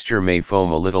 The mixture may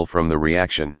foam a little from the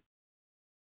reaction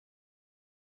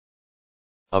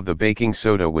of the baking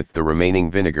soda with the remaining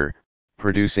vinegar,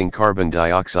 producing carbon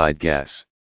dioxide gas.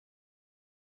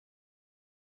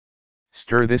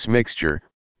 Stir this mixture,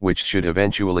 which should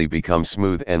eventually become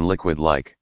smooth and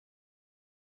liquid-like.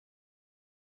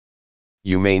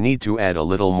 You may need to add a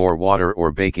little more water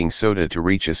or baking soda to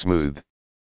reach a smooth,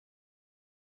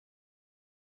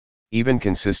 even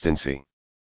consistency.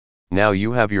 Now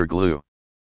you have your glue.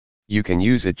 You can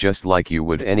use it just like you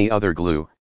would any other glue,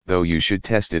 though you should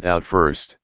test it out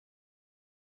first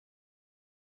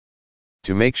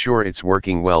to make sure it's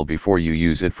working well before you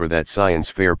use it for that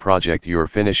science fair project you're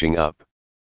finishing up.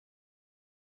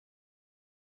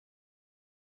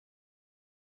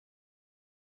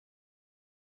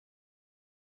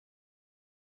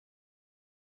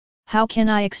 How can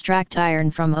I extract iron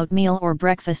from oatmeal or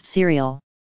breakfast cereal?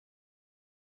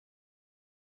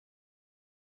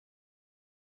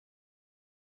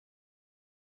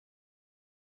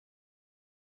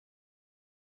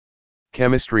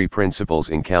 Chemistry principles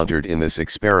encountered in this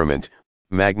experiment: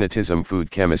 magnetism. Food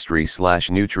chemistry /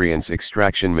 nutrients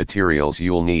extraction. Materials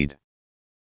you'll need: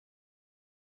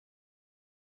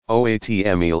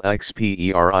 oatmeal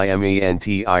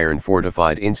experiment iron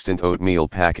fortified instant oatmeal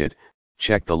packet.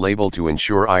 Check the label to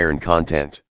ensure iron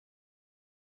content.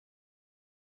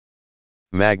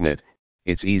 Magnet.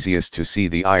 It's easiest to see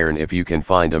the iron if you can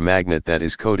find a magnet that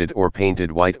is coated or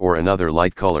painted white or another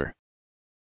light color.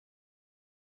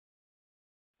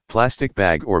 Plastic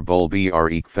bag or bowl.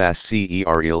 Bre fast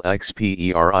ceril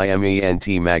experiment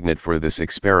magnet for this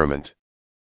experiment.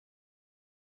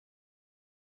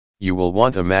 You will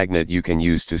want a magnet you can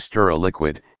use to stir a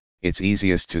liquid. It's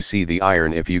easiest to see the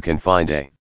iron if you can find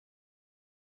a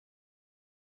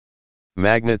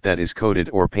magnet that is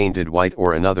coated or painted white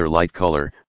or another light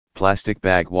color, plastic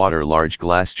bag, water, large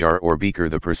glass jar or beaker.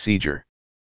 The procedure.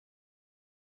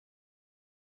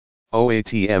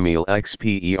 Oatmeal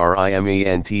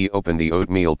experiment. Open the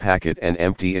oatmeal packet and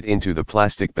empty it into the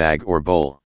plastic bag or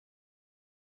bowl.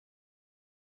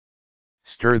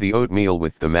 Stir the oatmeal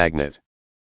with the magnet.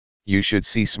 You should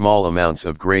see small amounts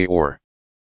of gray or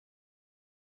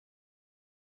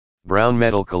brown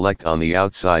metal collect on the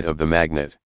outside of the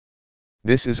magnet.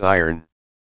 This is iron.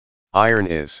 Iron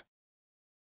is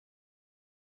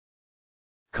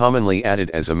commonly added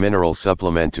as a mineral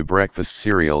supplement to breakfast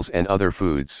cereals and other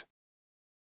foods.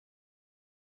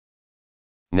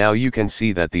 Now you can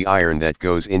see that the iron that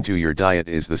goes into your diet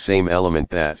is the same element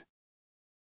that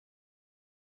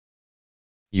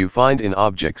you find in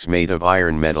objects made of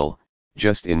iron metal,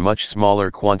 just in much smaller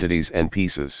quantities and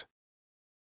pieces.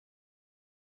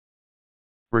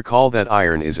 Recall that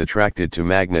iron is attracted to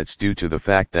magnets due to the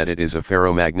fact that it is a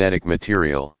ferromagnetic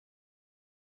material.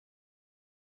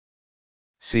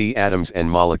 See atoms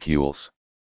and molecules.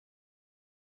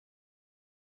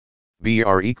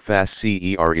 Fast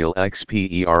cereal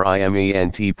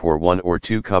experiment. Pour 1 or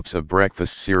 2 cups of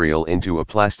breakfast cereal into a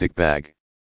plastic bag.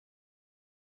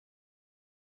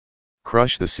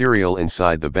 Crush the cereal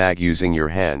inside the bag using your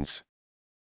hands.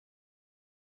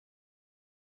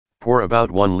 Pour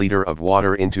about 1 liter of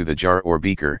water into the jar or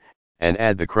beaker, and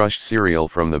add the crushed cereal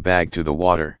from the bag to the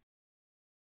water.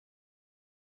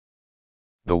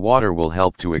 The water will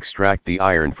help to extract the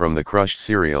iron from the crushed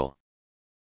cereal.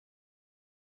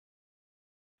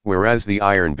 Whereas the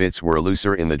iron bits were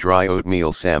looser in the dry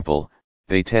oatmeal sample,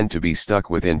 they tend to be stuck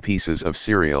within pieces of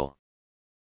cereal.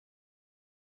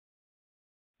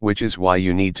 Which is why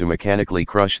you need to mechanically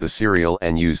crush the cereal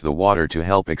and use the water to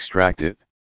help extract it.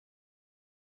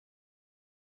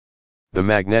 The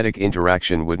magnetic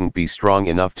interaction wouldn't be strong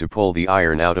enough to pull the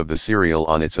iron out of the cereal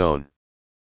on its own.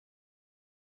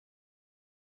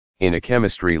 In a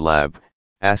chemistry lab,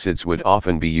 acids would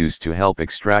often be used to help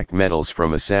extract metals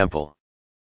from a sample.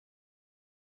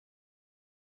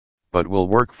 But will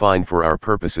work fine for our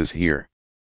purposes here.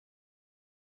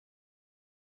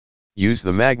 Use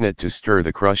the magnet to stir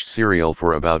the crushed cereal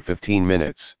for about 15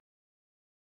 minutes.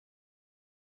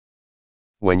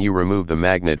 When you remove the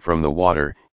magnet from the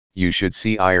water, you should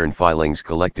see iron filings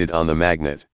collected on the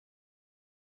magnet.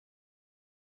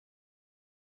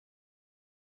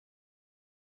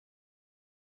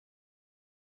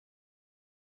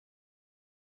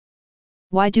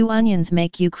 Why do onions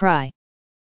make you cry?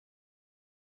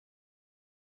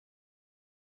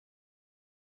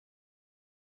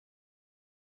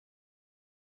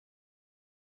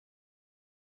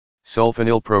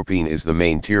 Sulfonylpropene is the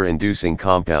main tear-inducing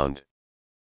compound.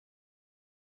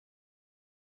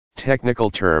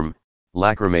 Technical term,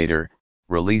 lacrimator,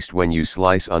 released when you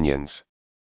slice onions.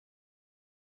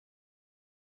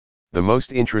 The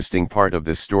most interesting part of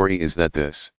this story is that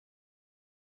this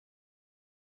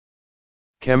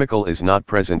chemical is not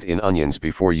present in onions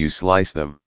before you slice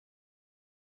them.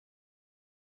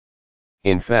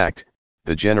 In fact,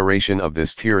 the generation of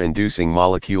this tear-inducing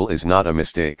molecule is not a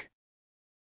mistake,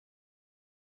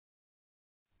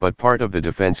 but part of the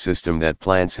defense system that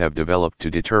plants have developed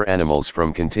to deter animals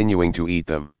from continuing to eat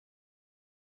them.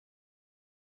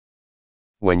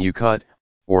 When you cut,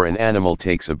 or an animal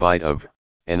takes a bite of,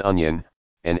 an onion,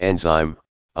 an enzyme,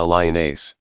 a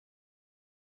lionase,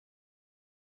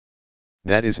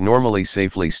 that is normally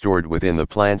safely stored within the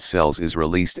plant cells is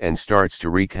released and starts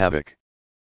to wreak havoc.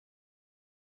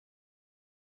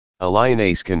 A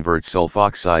lionase converts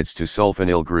sulfoxides to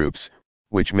sulfonyl groups,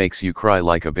 which makes you cry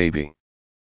like a baby.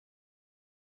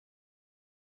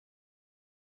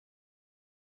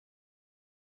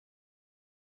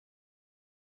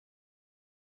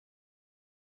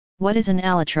 What is an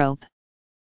allotrope?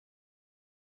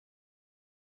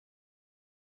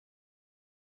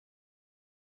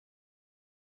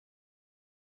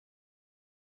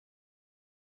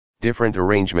 Different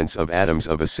arrangements of atoms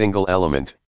of a single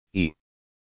element, e.g.,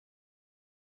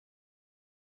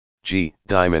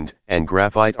 diamond and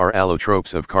graphite are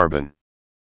allotropes of carbon.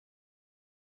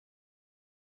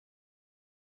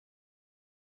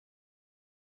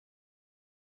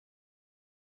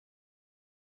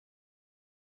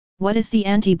 What is the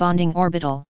antibonding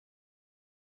orbital?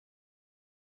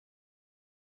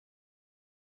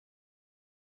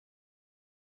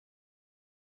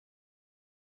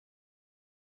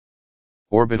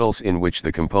 Orbitals in which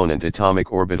the component atomic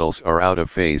orbitals are out of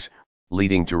phase,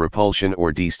 leading to repulsion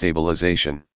or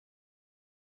destabilization.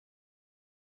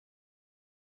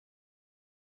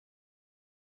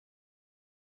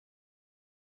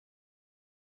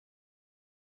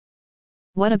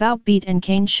 What about beet and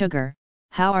cane sugar,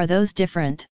 how are those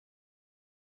different?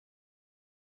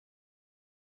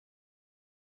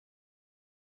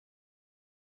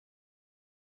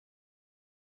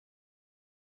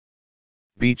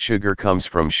 Beet sugar comes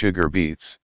from sugar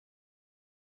beets.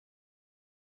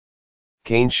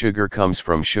 Cane sugar comes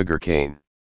from sugar cane.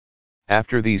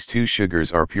 After these two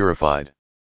sugars are purified,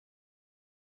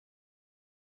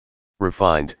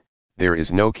 refined, there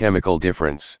is no chemical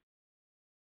difference.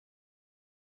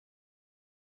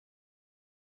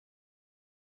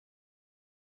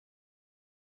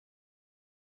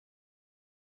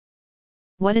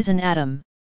 What is an atom?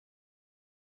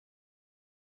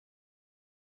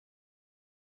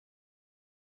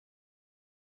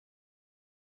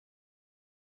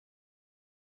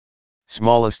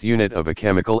 Smallest unit of a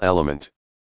chemical element.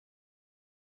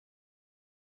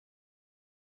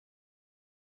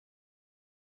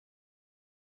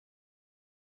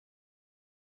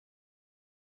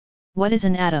 What is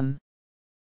an atom?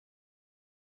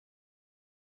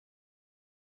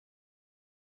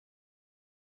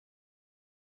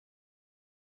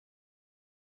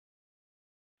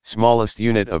 Smallest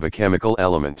unit of a chemical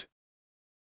element.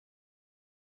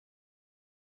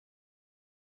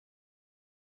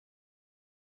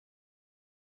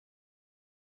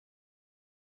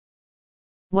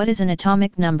 What is an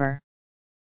atomic number?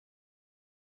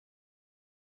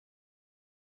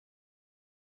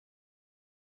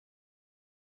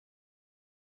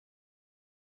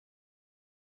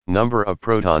 Number of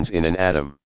protons in an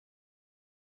atom.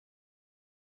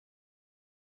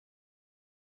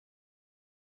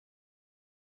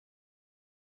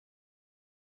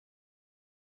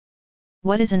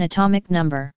 What is an atomic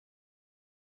number?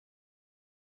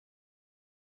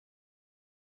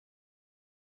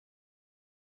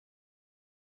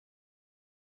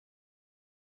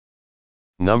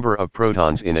 Number of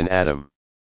protons in an atom.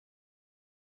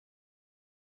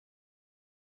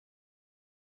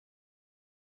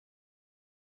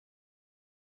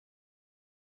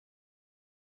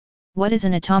 What is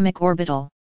an atomic orbital?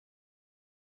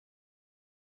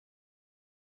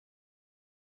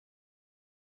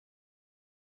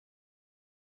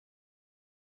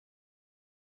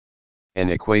 An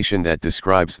equation that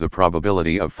describes the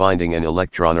probability of finding an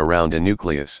electron around a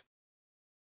nucleus.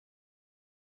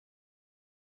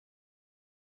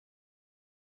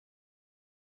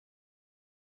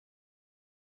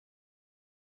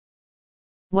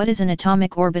 What is an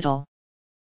atomic orbital?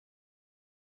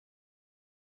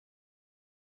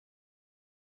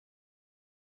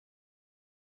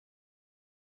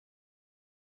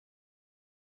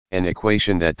 An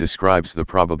equation that describes the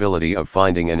probability of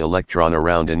finding an electron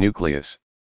around a nucleus.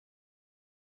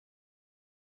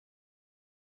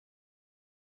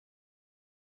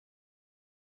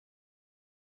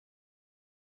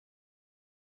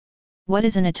 What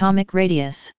is an atomic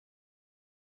radius?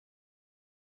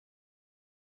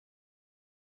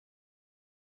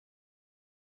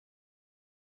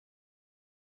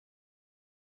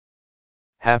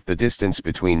 Half the distance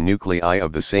between nuclei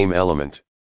of the same element.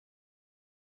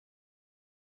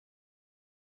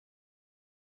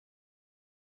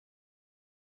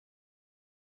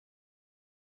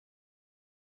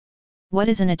 What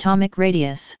is an atomic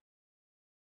radius?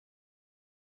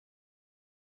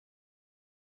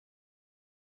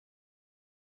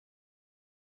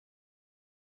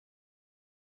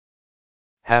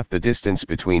 Half the distance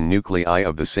between nuclei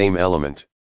of the same element.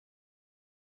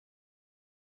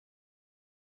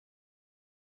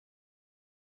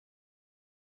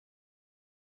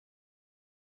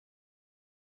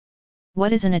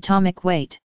 What is an atomic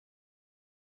weight?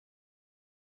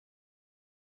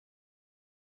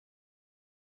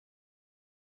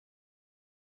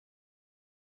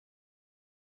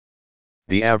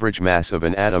 The average mass of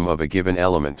an atom of a given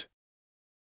element.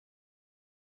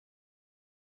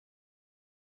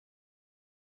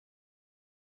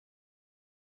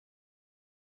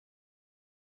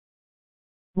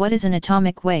 What is an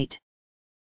atomic weight?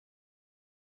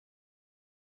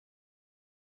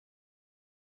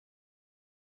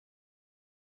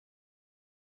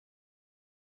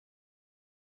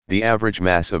 The average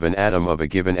mass of an atom of a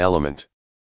given element.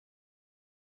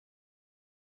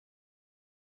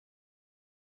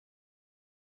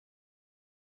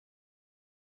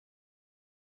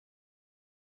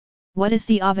 What is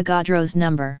the Avogadro's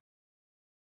number?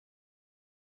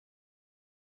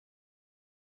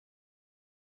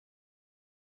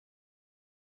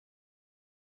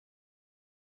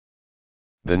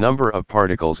 The number of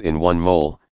particles in 1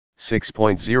 mole,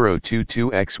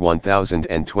 6.022 x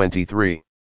 1023.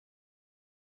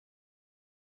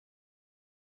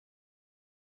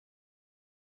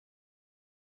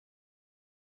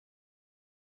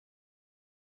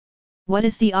 What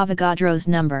is the Avogadro's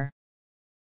number?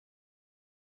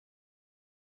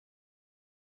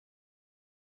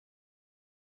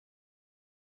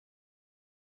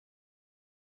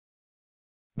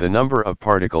 The number of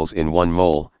particles in 1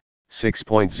 mole,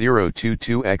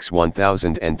 6.022 x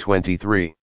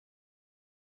 1023.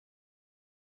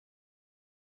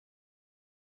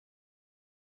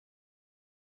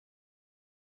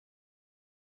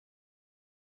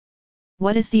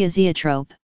 What is the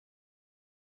azeotrope?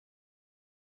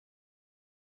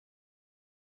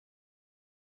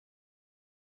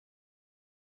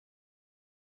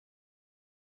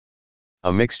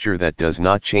 A mixture that does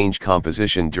not change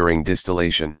composition during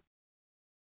distillation.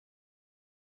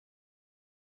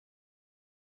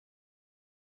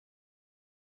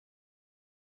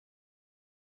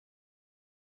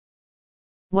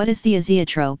 What is the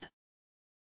azeotrope?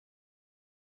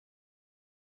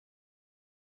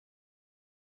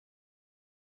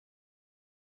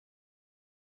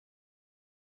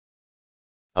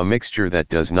 A mixture that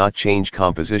does not change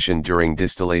composition during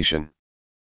distillation.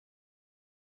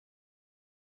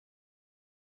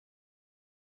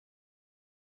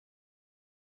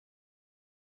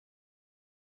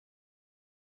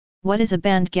 What is a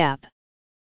band gap?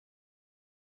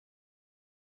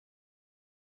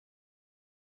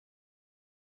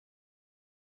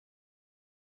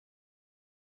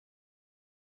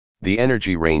 The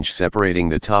energy range separating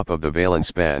the top of the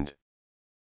valence band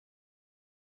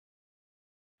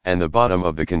and the bottom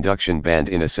of the conduction band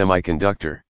in a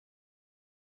semiconductor.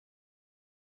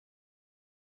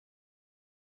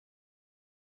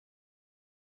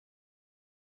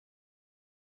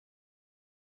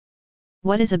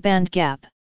 What is a band gap?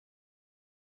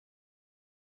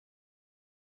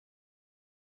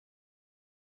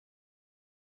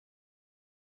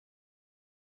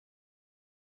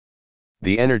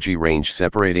 The energy range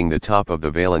separating the top of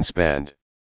the valence band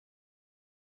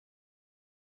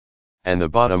and the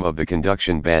bottom of the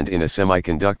conduction band in a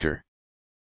semiconductor.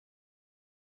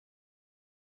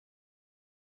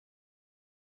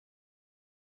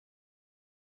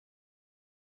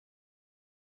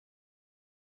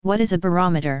 What is a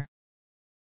barometer?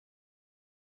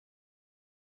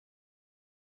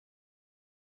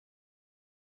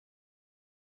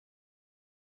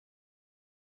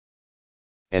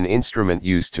 An instrument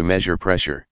used to measure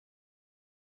pressure.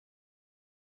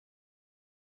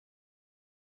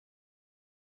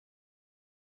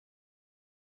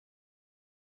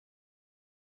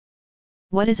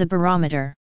 What is a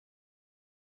barometer?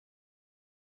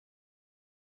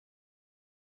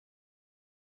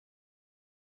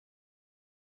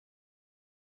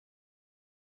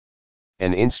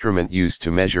 An instrument used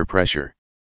to measure pressure.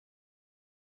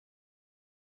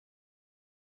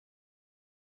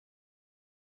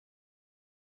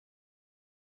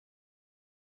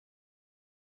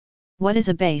 What is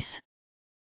a base?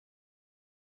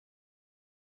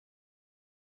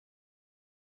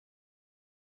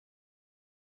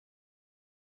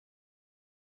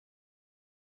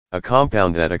 A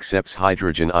compound that accepts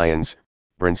hydrogen ions,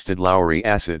 Brønsted-Lowry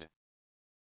acid.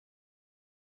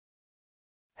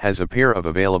 Has a pair of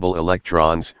available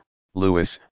electrons,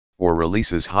 Lewis, or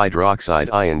releases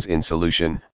hydroxide ions in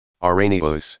solution,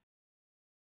 Arrhenius.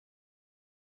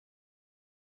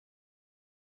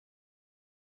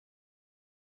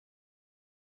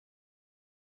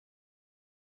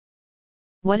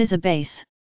 What is a base?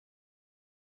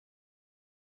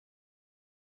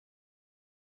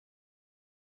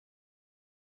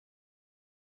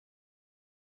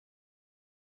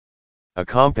 A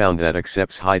compound that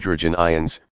accepts hydrogen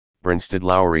ions,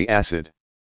 Brønsted-Lowry acid.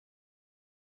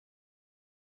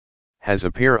 Has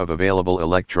a pair of available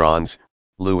electrons,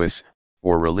 Lewis,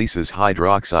 or releases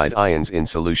hydroxide ions in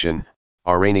solution,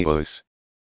 Arrhenius.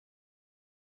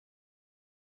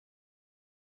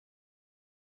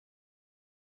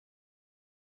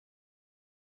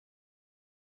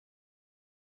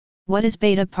 What is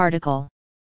beta particle?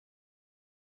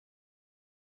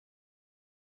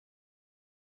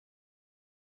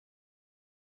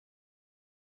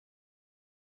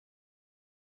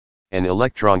 An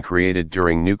electron created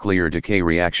during nuclear decay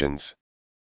reactions.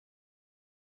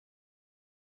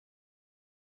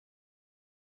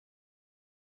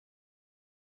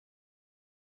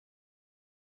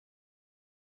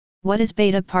 What is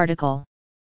beta particle?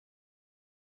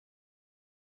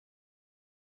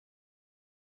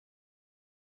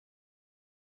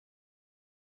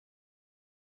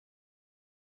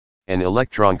 An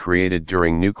electron created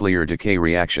during nuclear decay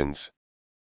reactions.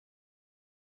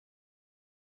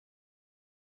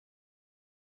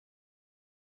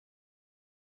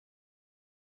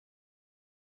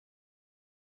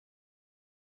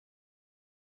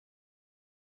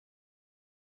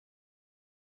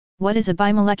 What is a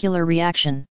bimolecular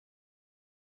reaction?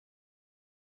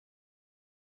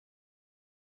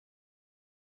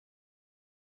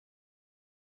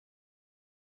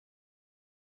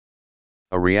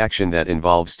 A reaction that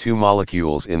involves two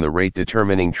molecules in the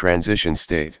rate-determining transition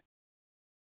state.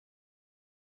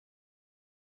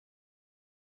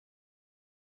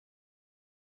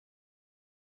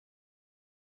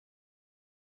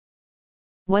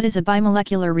 What is a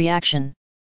bimolecular reaction?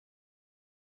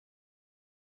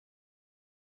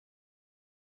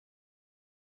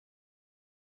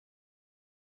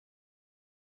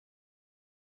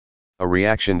 A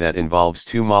reaction that involves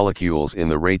two molecules in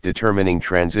the rate-determining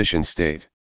transition state.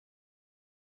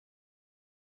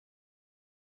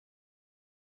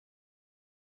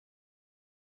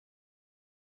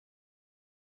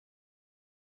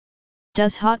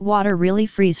 Does hot water really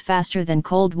freeze faster than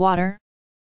cold water?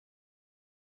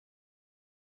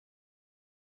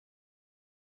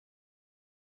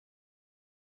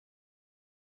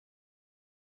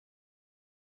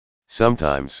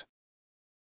 Sometimes.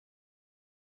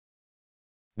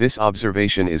 This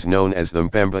observation is known as the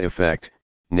Mpemba effect,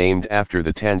 named after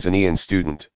the Tanzanian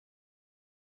student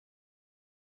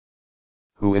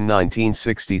who in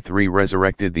 1963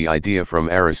 resurrected the idea from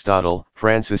Aristotle,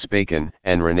 Francis Bacon,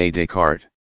 and René Descartes.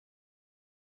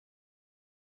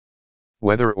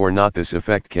 Whether or not this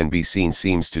effect can be seen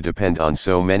seems to depend on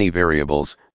so many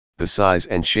variables: the size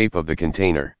and shape of the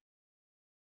container,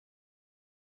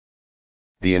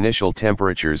 the initial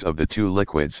temperatures of the two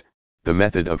liquids, the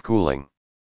method of cooling,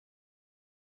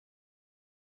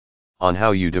 on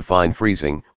how you define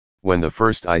freezing, when the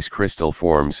first ice crystal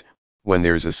forms, when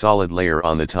there's a solid layer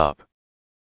on the top,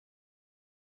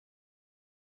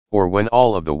 or when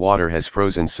all of the water has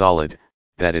frozen solid,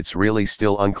 that it's really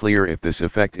still unclear if this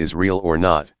effect is real or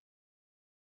not.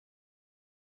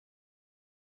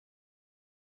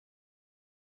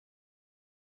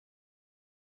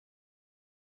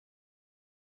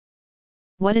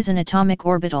 What is an atomic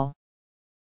orbital?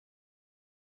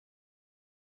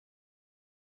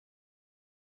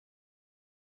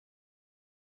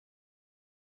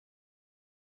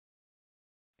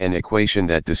 An equation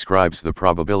that describes the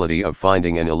probability of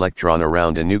finding an electron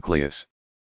around a nucleus.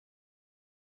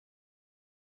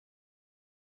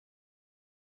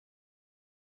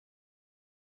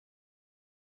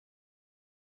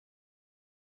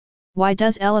 Why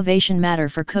does elevation matter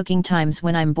for cooking times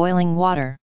when I'm boiling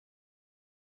water?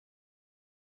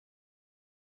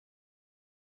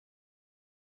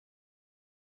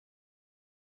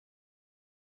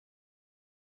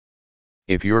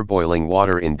 If you're boiling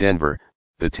water in Denver,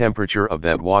 the temperature of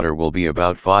that water will be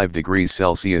about 5 degrees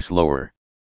Celsius lower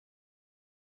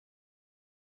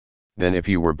than if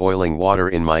you were boiling water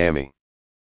in Miami,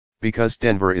 because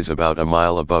Denver is about a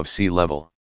mile above sea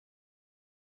level.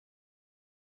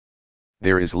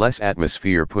 There is less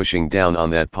atmosphere pushing down on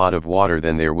that pot of water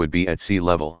than there would be at sea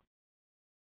level.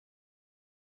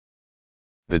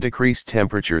 The decreased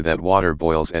temperature that water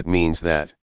boils at means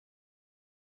that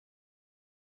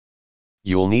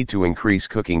you'll need to increase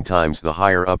cooking times the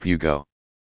higher up you go.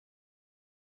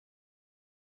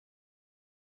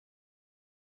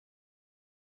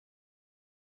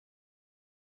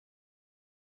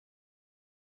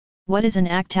 What is an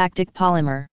actactic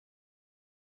polymer?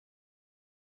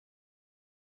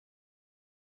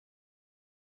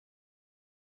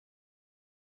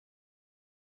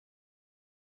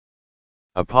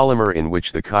 A polymer in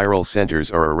which the chiral centers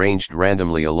are arranged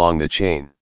randomly along the chain.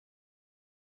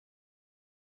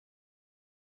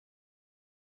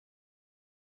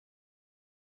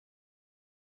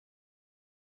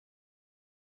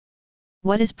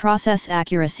 What is process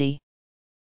accuracy?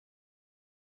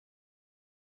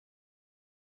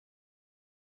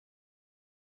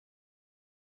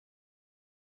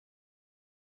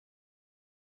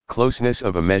 Closeness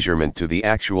of a measurement to the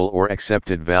actual or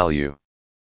accepted value.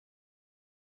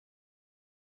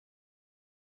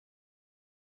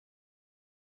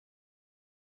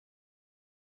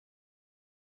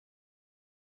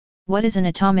 What is an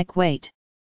atomic weight?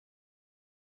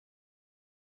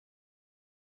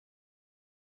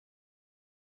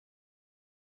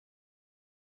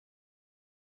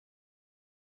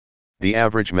 The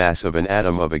average mass of an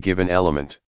atom of a given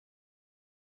element.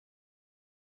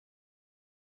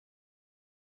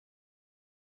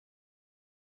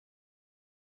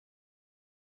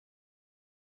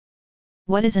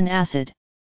 What is an acid?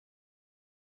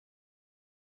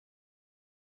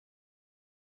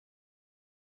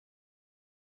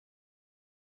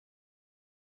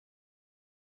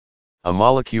 A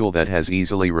molecule that has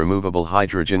easily removable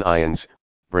hydrogen ions,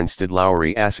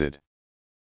 Brønsted-Lowry acid.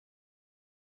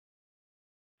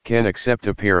 Can accept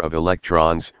a pair of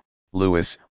electrons,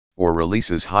 Lewis, or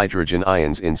releases hydrogen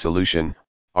ions in solution,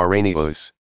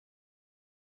 arrhenios.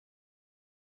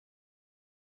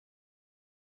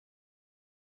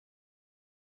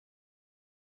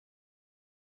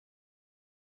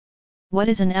 What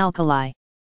is an alkali?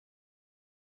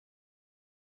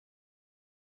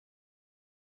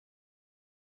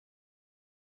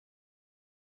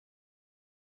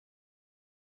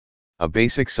 A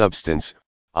basic substance,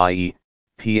 i.e.,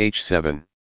 pH 7.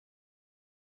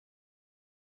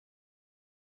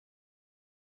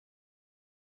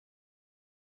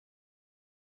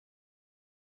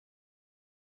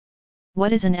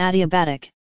 What is an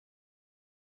adiabatic?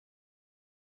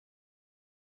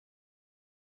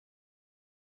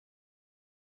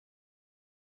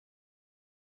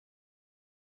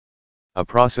 A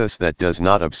process that does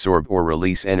not absorb or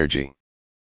release energy.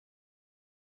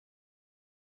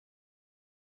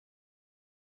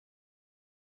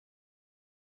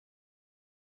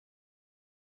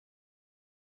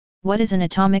 What is an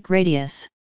atomic radius?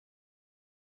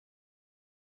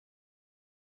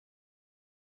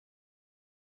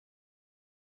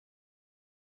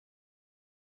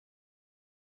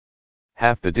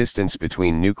 Half the distance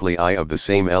between nuclei of the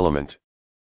same element.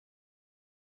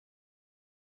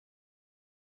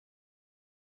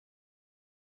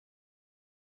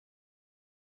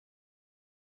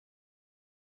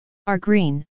 Are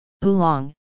green,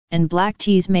 oolong, and black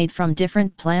teas made from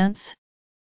different plants?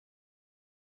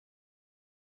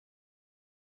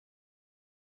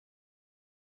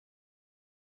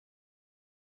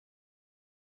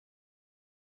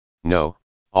 No,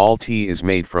 all tea is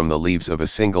made from the leaves of a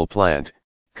single plant,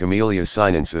 Camellia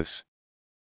sinensis.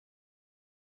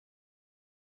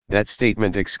 That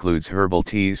statement excludes herbal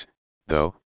teas,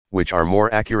 though, which are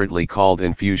more accurately called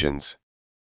infusions.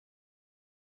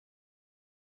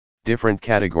 Different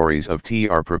categories of tea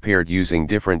are prepared using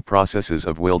different processes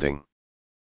of wilding,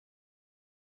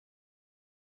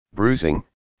 bruising,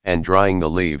 and drying the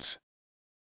leaves.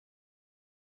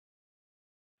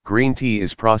 Green tea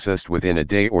is processed within a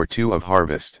day or two of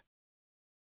harvest,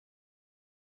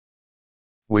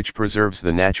 which preserves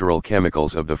the natural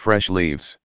chemicals of the fresh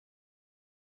leaves.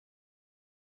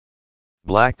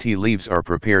 Black tea leaves are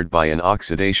prepared by an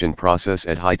oxidation process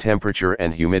at high temperature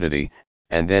and humidity,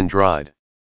 and then dried.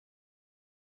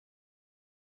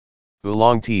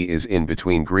 Oolong tea is in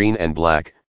between green and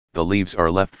black, the leaves are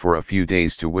left for a few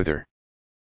days to wither,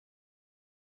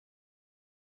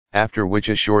 after which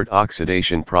a short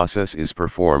oxidation process is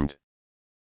performed.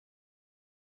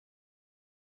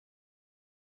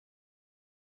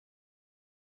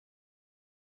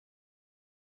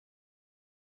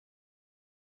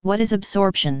 What is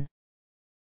absorption?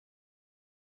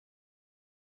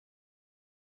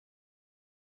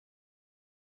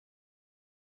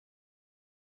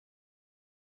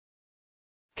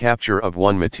 Capture of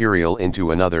one material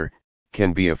into another,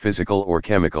 can be a physical or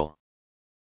chemical.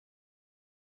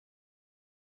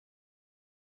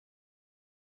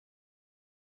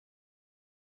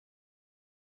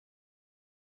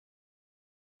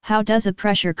 How does a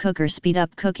pressure cooker speed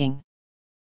up cooking?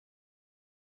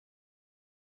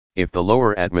 If the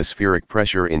lower atmospheric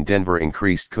pressure in Denver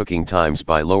increased cooking times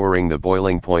by lowering the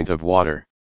boiling point of water.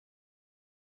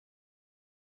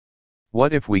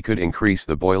 What if we could increase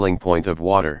the boiling point of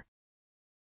water?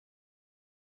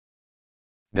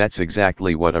 That's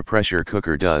exactly what a pressure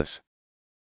cooker does.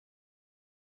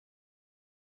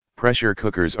 Pressure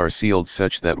cookers are sealed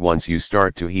such that once you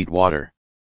start to heat water,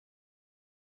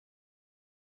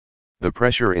 the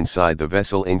pressure inside the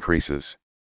vessel increases.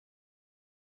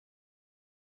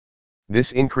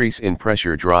 This increase in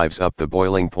pressure drives up the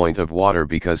boiling point of water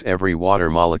because every water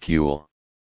molecule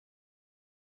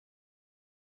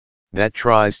that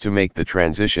tries to make the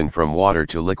transition from water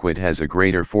to liquid has a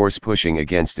greater force pushing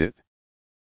against it.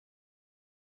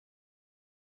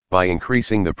 By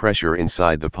increasing the pressure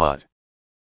inside the pot,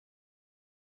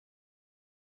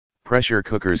 pressure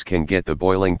cookers can get the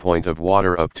boiling point of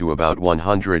water up to about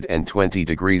 120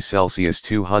 degrees Celsius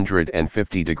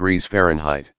 250 degrees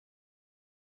Fahrenheit.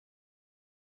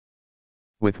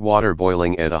 With water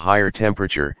boiling at a higher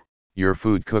temperature, your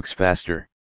food cooks faster.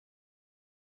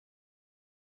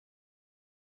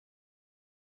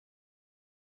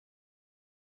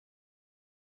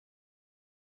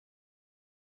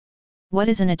 What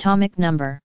is an atomic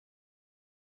number?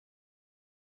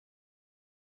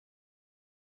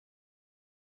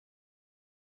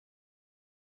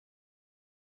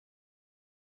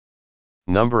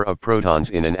 Number of protons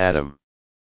in an atom.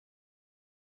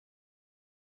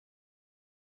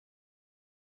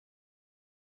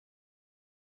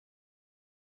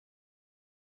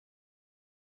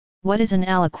 What is an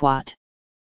aliquot?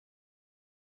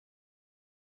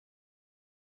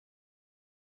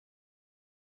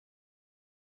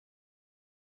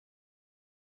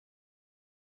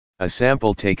 A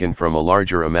sample taken from a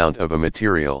larger amount of a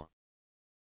material.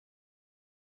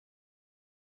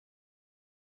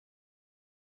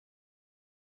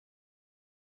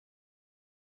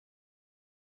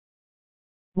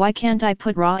 Why can't I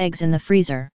put raw eggs in the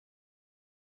freezer?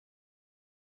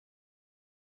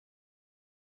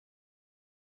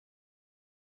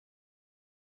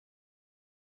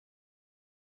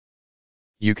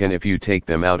 You can if you take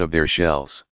them out of their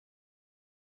shells.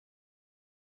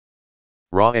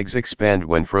 Raw eggs expand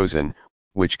when frozen,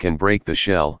 which can break the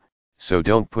shell, so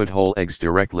don't put whole eggs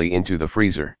directly into the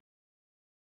freezer.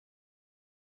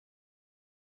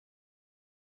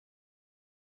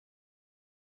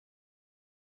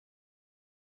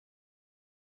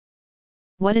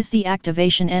 What is the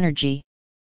activation energy?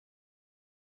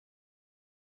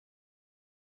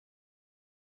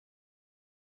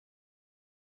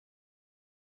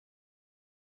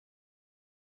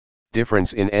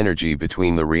 Difference in energy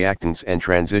between the reactants and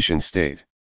transition state.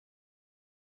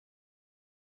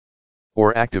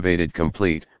 Or activated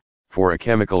complete, for a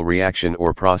chemical reaction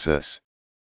or process.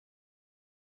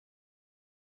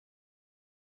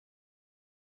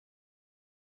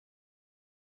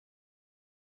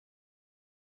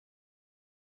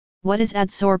 What is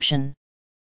adsorption?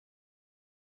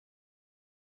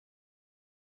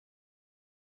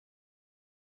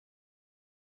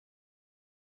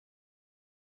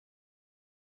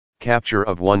 Capture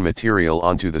of one material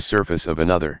onto the surface of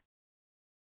another.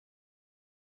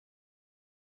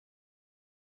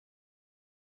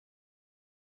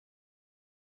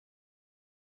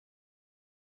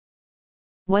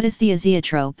 What is the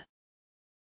azeotrope?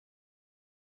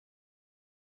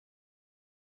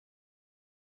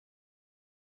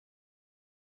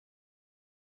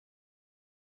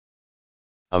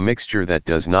 A mixture that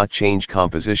does not change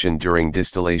composition during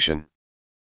distillation.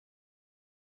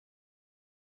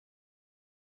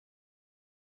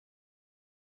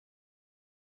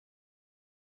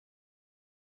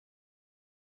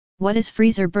 What is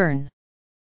freezer burn?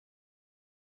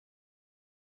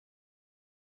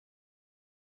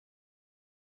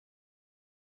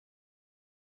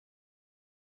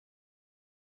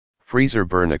 Freezer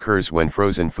burn occurs when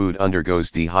frozen food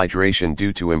undergoes dehydration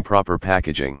due to improper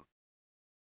packaging.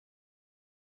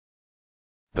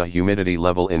 The humidity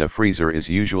level in a freezer is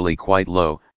usually quite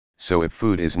low, so if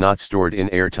food is not stored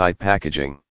in airtight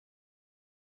packaging,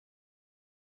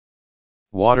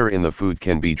 water in the food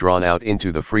can be drawn out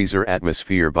into the freezer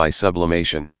atmosphere by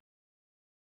sublimation.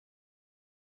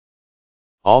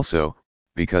 Also,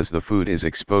 because the food is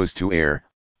exposed to air,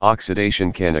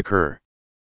 oxidation can occur.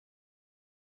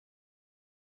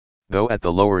 Though at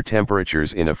the lower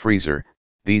temperatures in a freezer,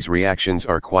 these reactions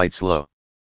are quite slow.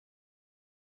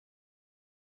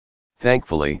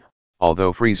 Thankfully,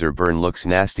 although freezer burn looks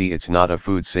nasty, it's not a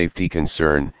food safety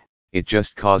concern, it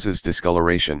just causes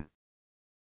discoloration.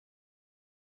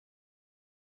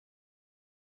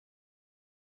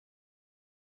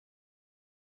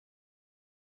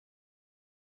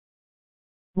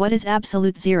 What is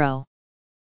absolute zero?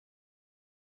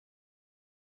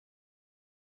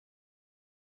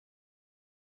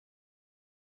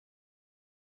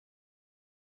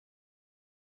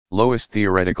 Lowest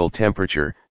theoretical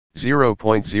temperature,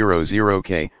 0.00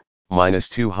 K, minus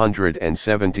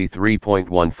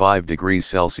 273.15 degrees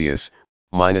Celsius,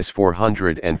 minus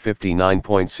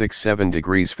 459.67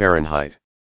 degrees Fahrenheit.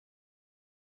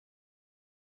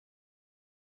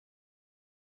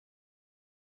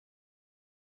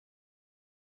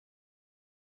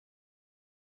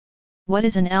 What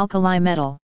is an alkali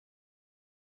metal?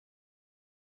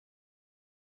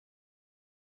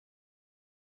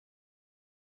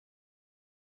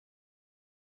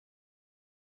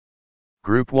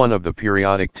 Group 1 of the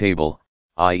periodic table,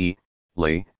 i.e.,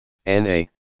 Li, Na,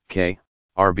 K,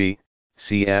 Rb,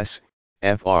 Cs,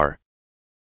 Fr.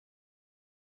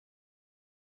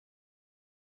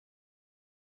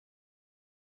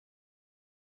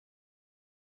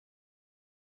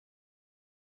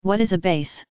 What is a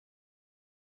base?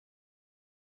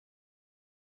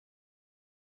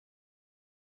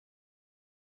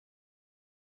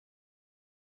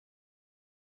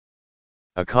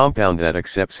 A compound that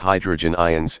accepts hydrogen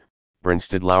ions,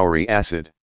 Brønsted-Lowry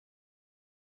acid.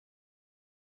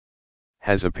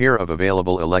 Has a pair of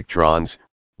available electrons,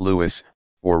 Lewis,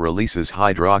 or releases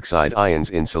hydroxide ions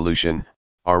in solution,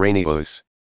 Arrhenius.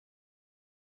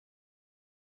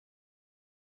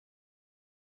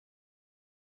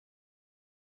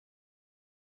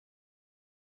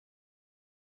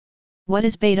 What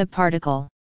is beta particle?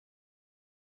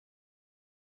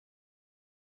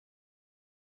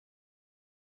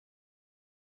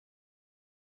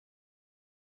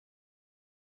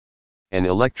 An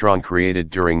electron created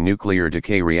during nuclear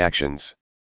decay reactions.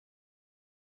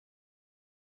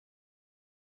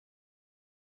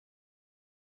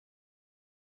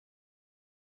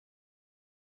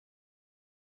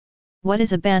 What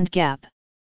is a band gap?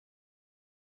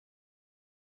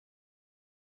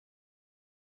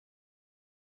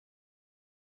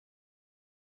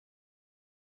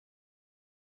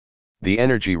 The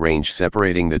energy range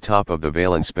separating the top of the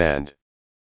valence band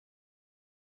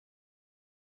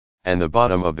and the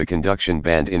bottom of the conduction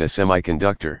band in a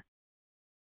semiconductor.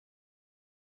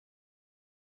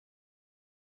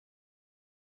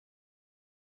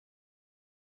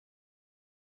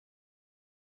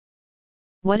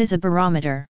 What is a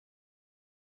barometer?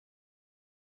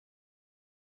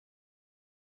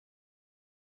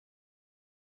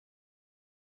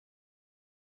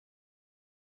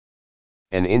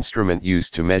 An instrument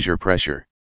used to measure pressure.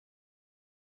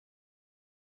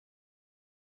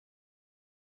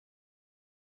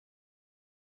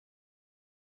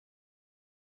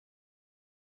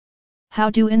 How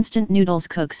do instant noodles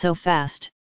cook so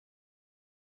fast?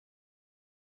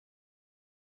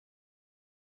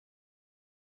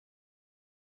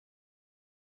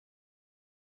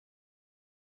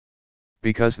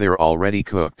 Because they're already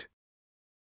cooked.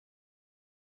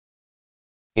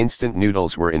 Instant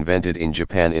noodles were invented in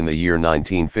Japan in the year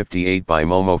 1958 by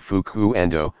Momofuku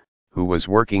Ando, who was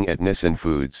working at Nissin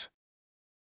Foods.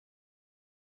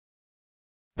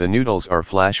 The noodles are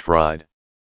flash fried,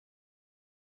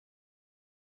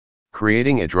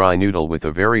 creating a dry noodle with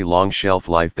a very long shelf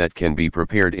life that can be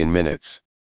prepared in minutes.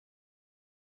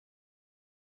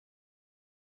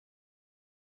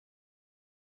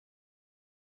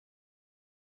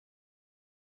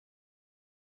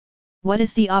 What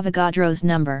is the Avogadro's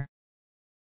number?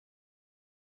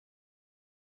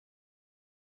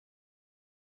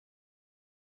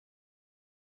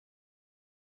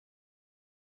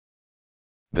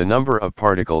 The number of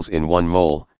particles in 1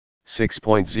 mole,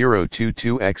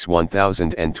 6.022 x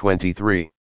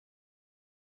 1023.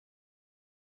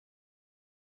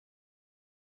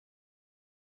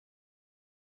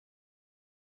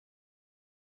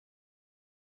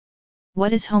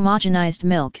 What is homogenized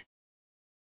milk?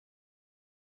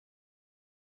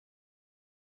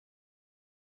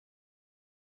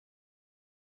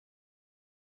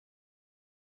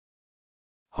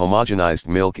 Homogenized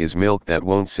milk is milk that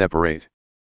won't separate.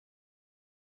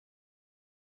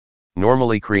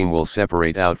 Normally cream will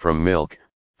separate out from milk,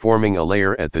 forming a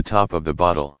layer at the top of the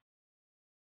bottle.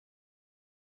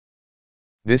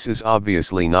 This is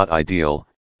obviously not ideal,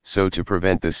 so to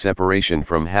prevent this separation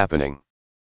from happening,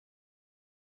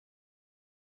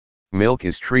 milk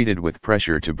is treated with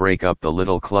pressure to break up the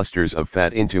little clusters of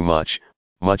fat into much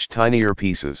tinier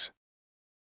pieces.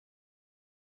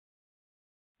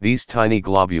 These tiny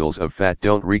globules of fat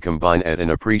don't recombine at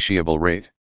an appreciable rate.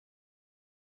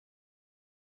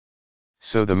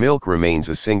 So the milk remains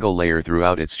a single layer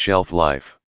throughout its shelf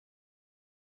life.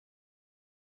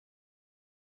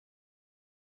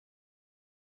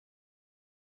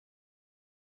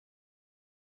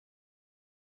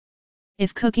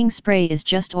 If cooking spray is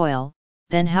just oil,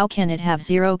 then how can it have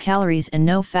 0 calories and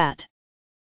no fat?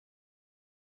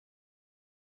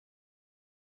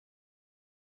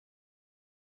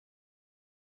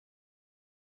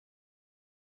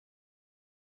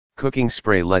 Cooking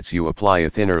spray lets you apply a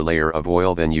thinner layer of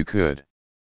oil than you could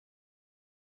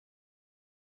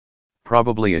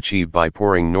probably achieve by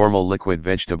pouring normal liquid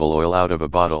vegetable oil out of a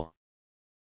bottle.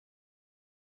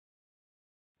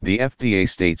 The FDA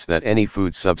states that any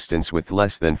food substance with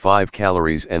less than 5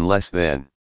 calories and less than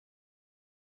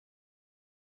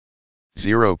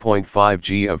 0.5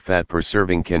 g of fat per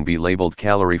serving can be labeled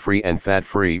calorie-free and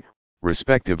fat-free,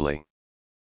 respectively.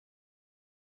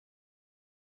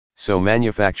 So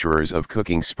manufacturers of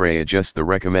cooking spray adjust the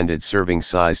recommended serving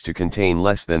size to contain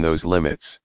less than those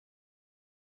limits.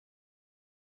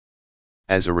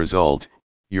 As a result,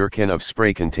 your can of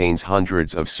spray contains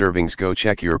hundreds of servings. Go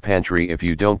check your pantry if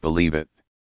you don't believe it.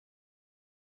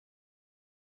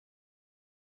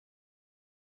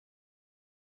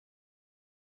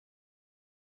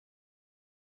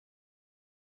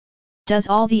 Does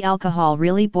all the alcohol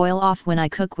really boil off when I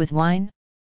cook with wine?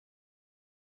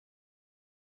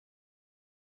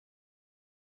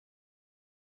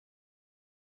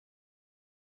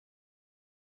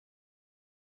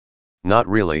 Not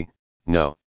really,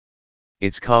 no.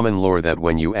 It's common lore that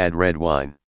when you add red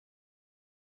wine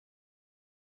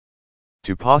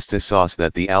to pasta sauce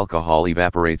that the alcohol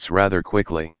evaporates rather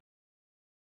quickly.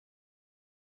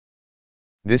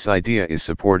 This idea is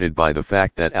supported by the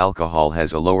fact that alcohol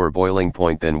has a lower boiling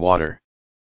point than water.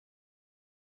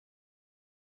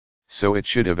 so it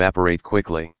should evaporate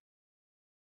quickly.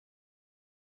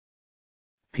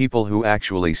 People who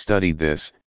actually studied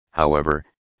this, however,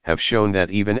 have shown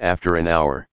that even after an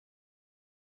hour,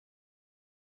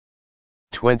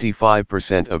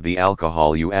 25% of the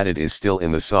alcohol you added is still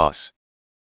in the sauce.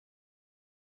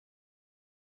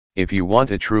 If you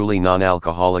want a truly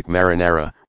non-alcoholic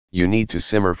marinara, you need to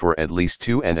simmer for at least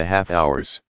 2.5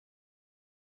 hours.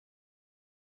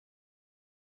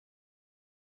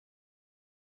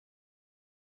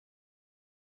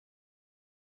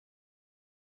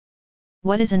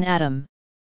 What is an atom?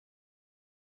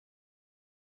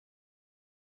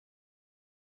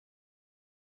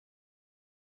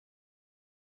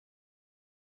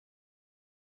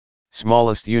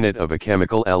 Smallest unit of a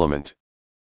chemical element.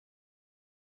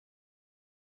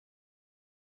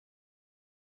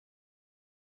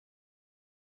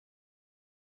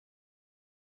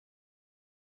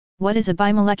 What is a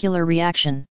bimolecular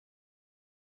reaction?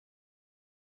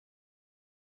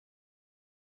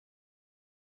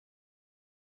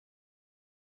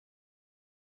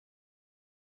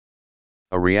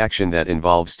 A reaction that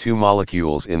involves two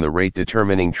molecules in the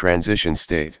rate-determining transition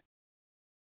state.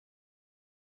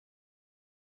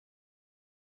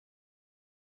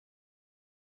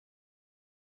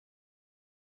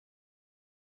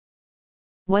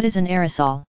 What is an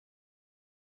aerosol?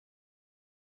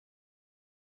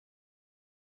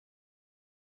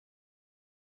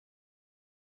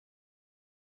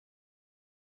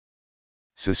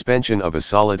 Suspension of a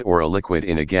solid or a liquid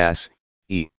in a gas,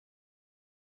 e.g.,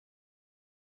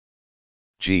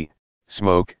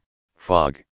 smoke,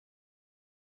 fog.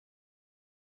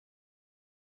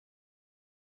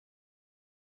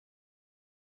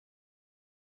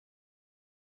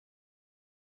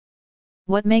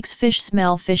 What makes fish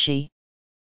smell fishy?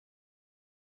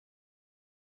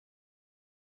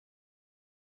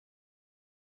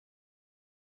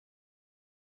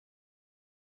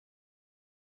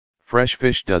 Fresh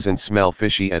fish doesn't smell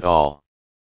fishy at all.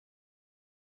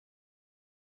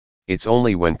 It's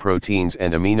only when proteins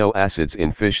and amino acids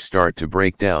in fish start to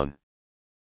break down,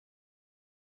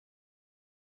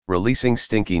 releasing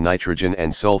stinky nitrogen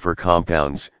and sulfur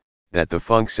compounds, that the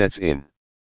funk sets in.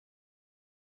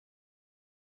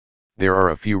 There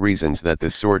are a few reasons that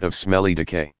this sort of smelly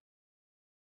decay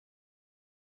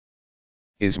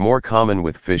is more common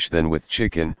with fish than with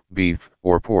chicken, beef,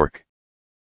 or pork.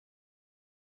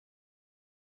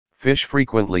 Fish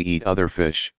frequently eat other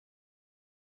fish,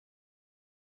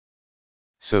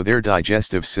 so their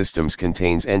digestive systems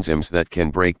contains enzymes that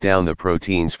can break down the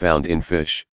proteins found in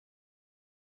fish.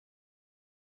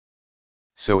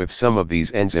 So if some of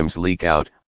these enzymes leak out,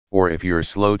 or if you're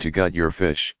slow to gut your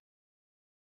fish,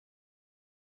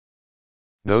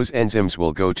 those enzymes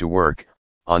will go to work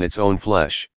on its own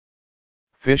flesh.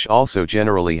 Fish also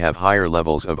generally have higher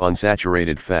levels of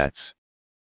unsaturated fats,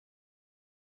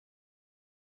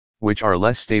 which are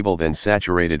less stable than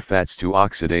saturated fats to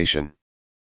oxidation.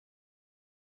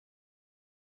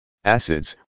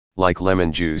 Acids, like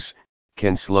lemon juice,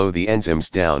 can slow the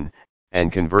enzymes down,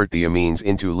 and convert the amines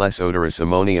into less odorous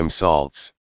ammonium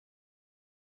salts.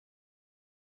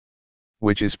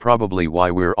 Which is probably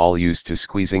why we're all used to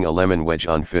squeezing a lemon wedge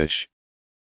on fish.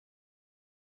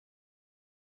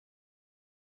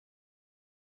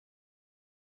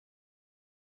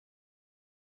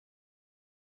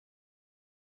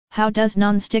 How does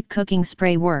non-stick cooking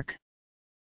spray work?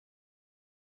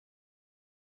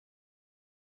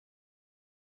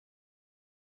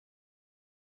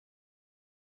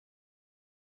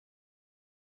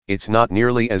 It's not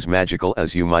nearly as magical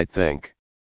as you might think.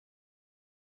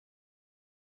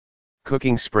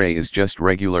 Cooking spray is just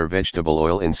regular vegetable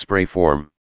oil in spray form.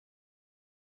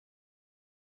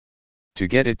 To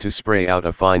get it to spray out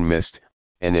a fine mist,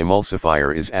 an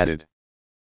emulsifier is added.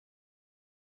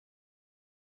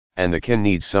 And the can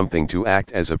needs something to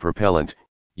act as a propellant,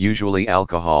 usually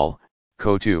alcohol,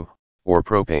 CO2, or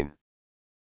propane.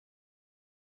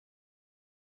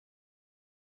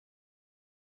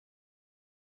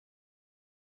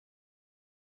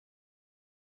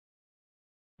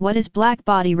 What is black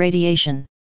body radiation?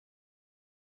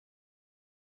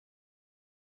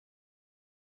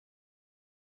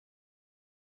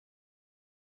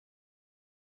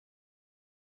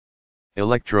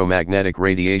 Electromagnetic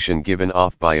radiation given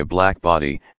off by a black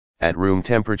body. At room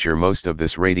temperature, most of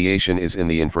this radiation is in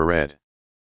the infrared.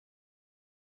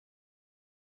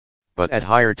 But at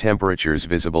higher temperatures,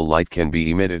 visible light can be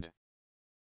emitted.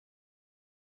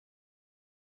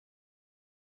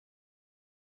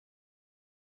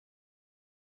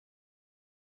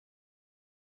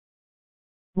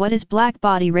 What is black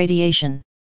body radiation?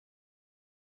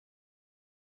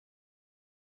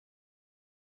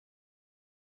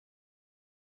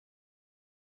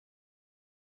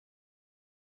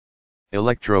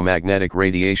 Electromagnetic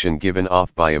radiation given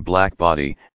off by a black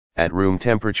body. At room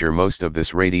temperature, most of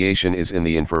this radiation is in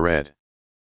the infrared.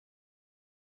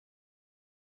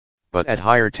 But at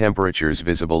higher temperatures,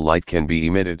 visible light can be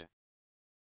emitted.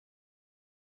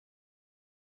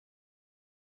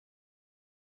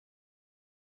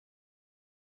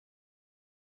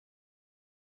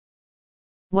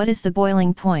 What is the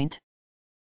boiling point?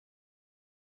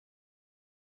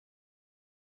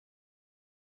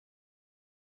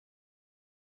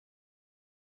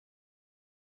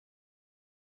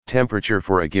 Temperature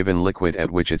for a given liquid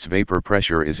at which its vapor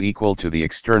pressure is equal to the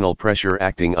external pressure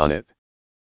acting on it.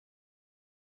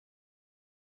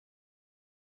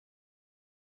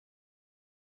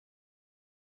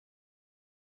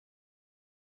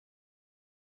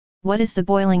 What is the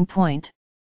boiling point?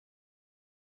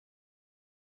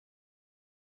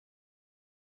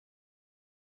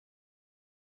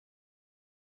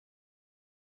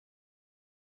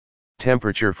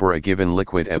 Temperature for a given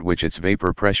liquid at which its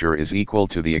vapor pressure is equal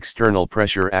to the external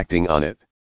pressure acting on it.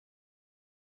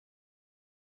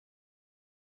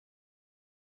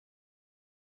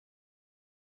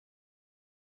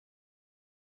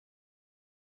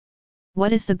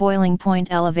 What is the boiling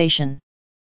point elevation?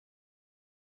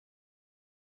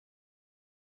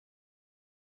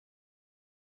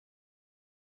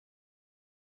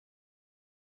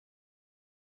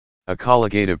 A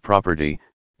colligative property,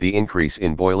 the increase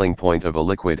in boiling point of a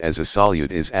liquid as a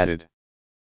solute is added.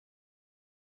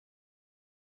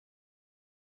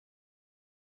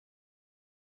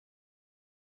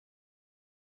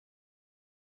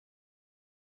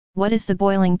 What is the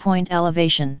boiling point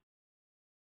elevation?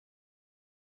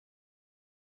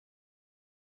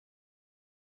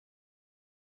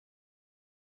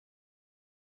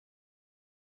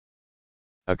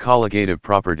 A colligative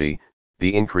property,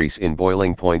 the increase in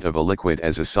boiling point of a liquid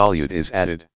as a solute is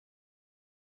added.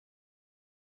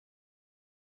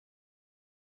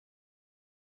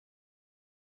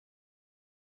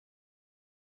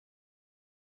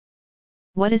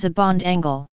 What is a bond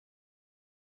angle?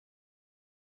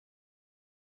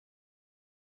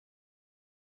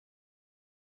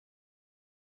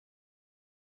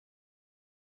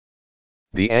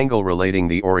 The angle relating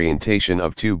the orientation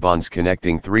of two bonds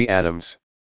connecting three atoms.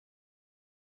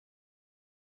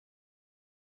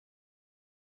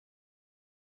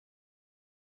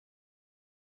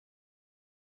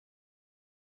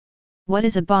 What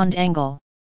is a bond angle?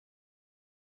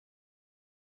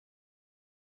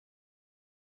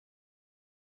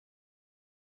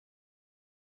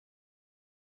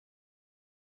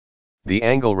 The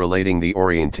angle relating the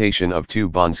orientation of two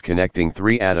bonds connecting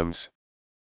three atoms.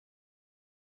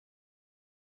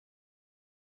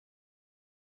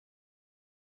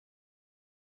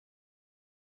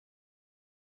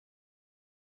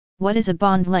 What is a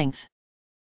bond length?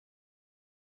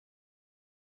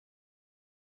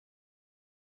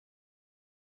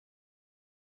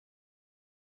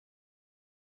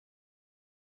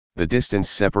 The distance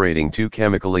separating two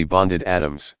chemically bonded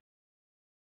atoms.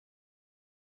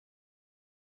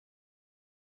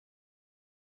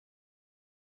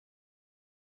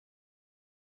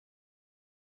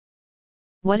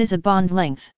 What is a bond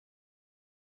length?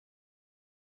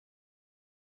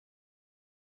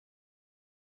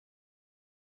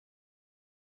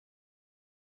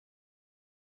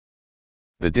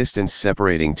 The distance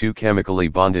separating two chemically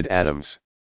bonded atoms.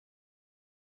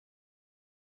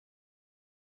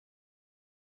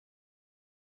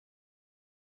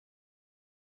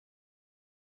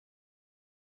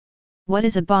 What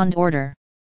is a bond order?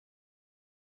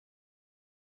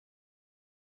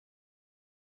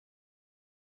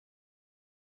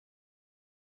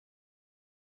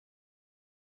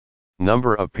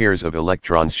 Number of pairs of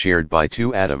electrons shared by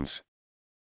two atoms.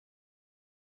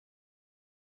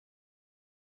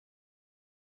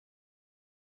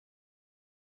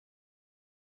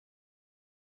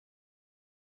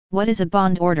 What is a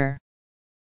bond order?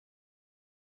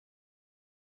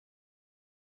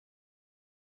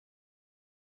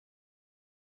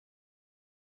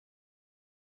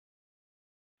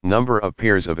 Number of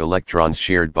pairs of electrons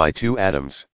shared by two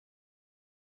atoms.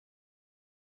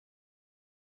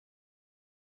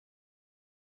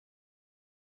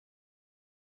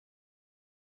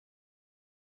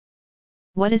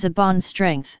 What is a bond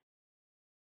strength?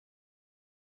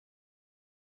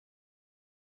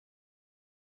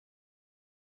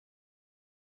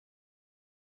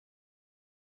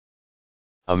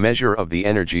 A measure of the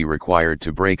energy required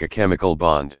to break a chemical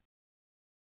bond.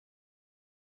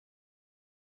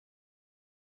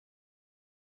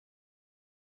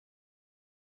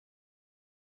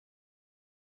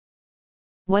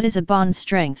 What is a bond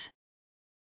strength?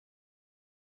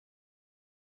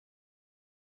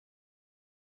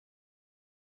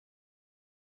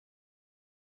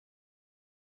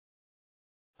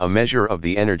 a measure of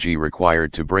the energy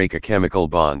required to break a chemical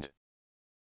bond.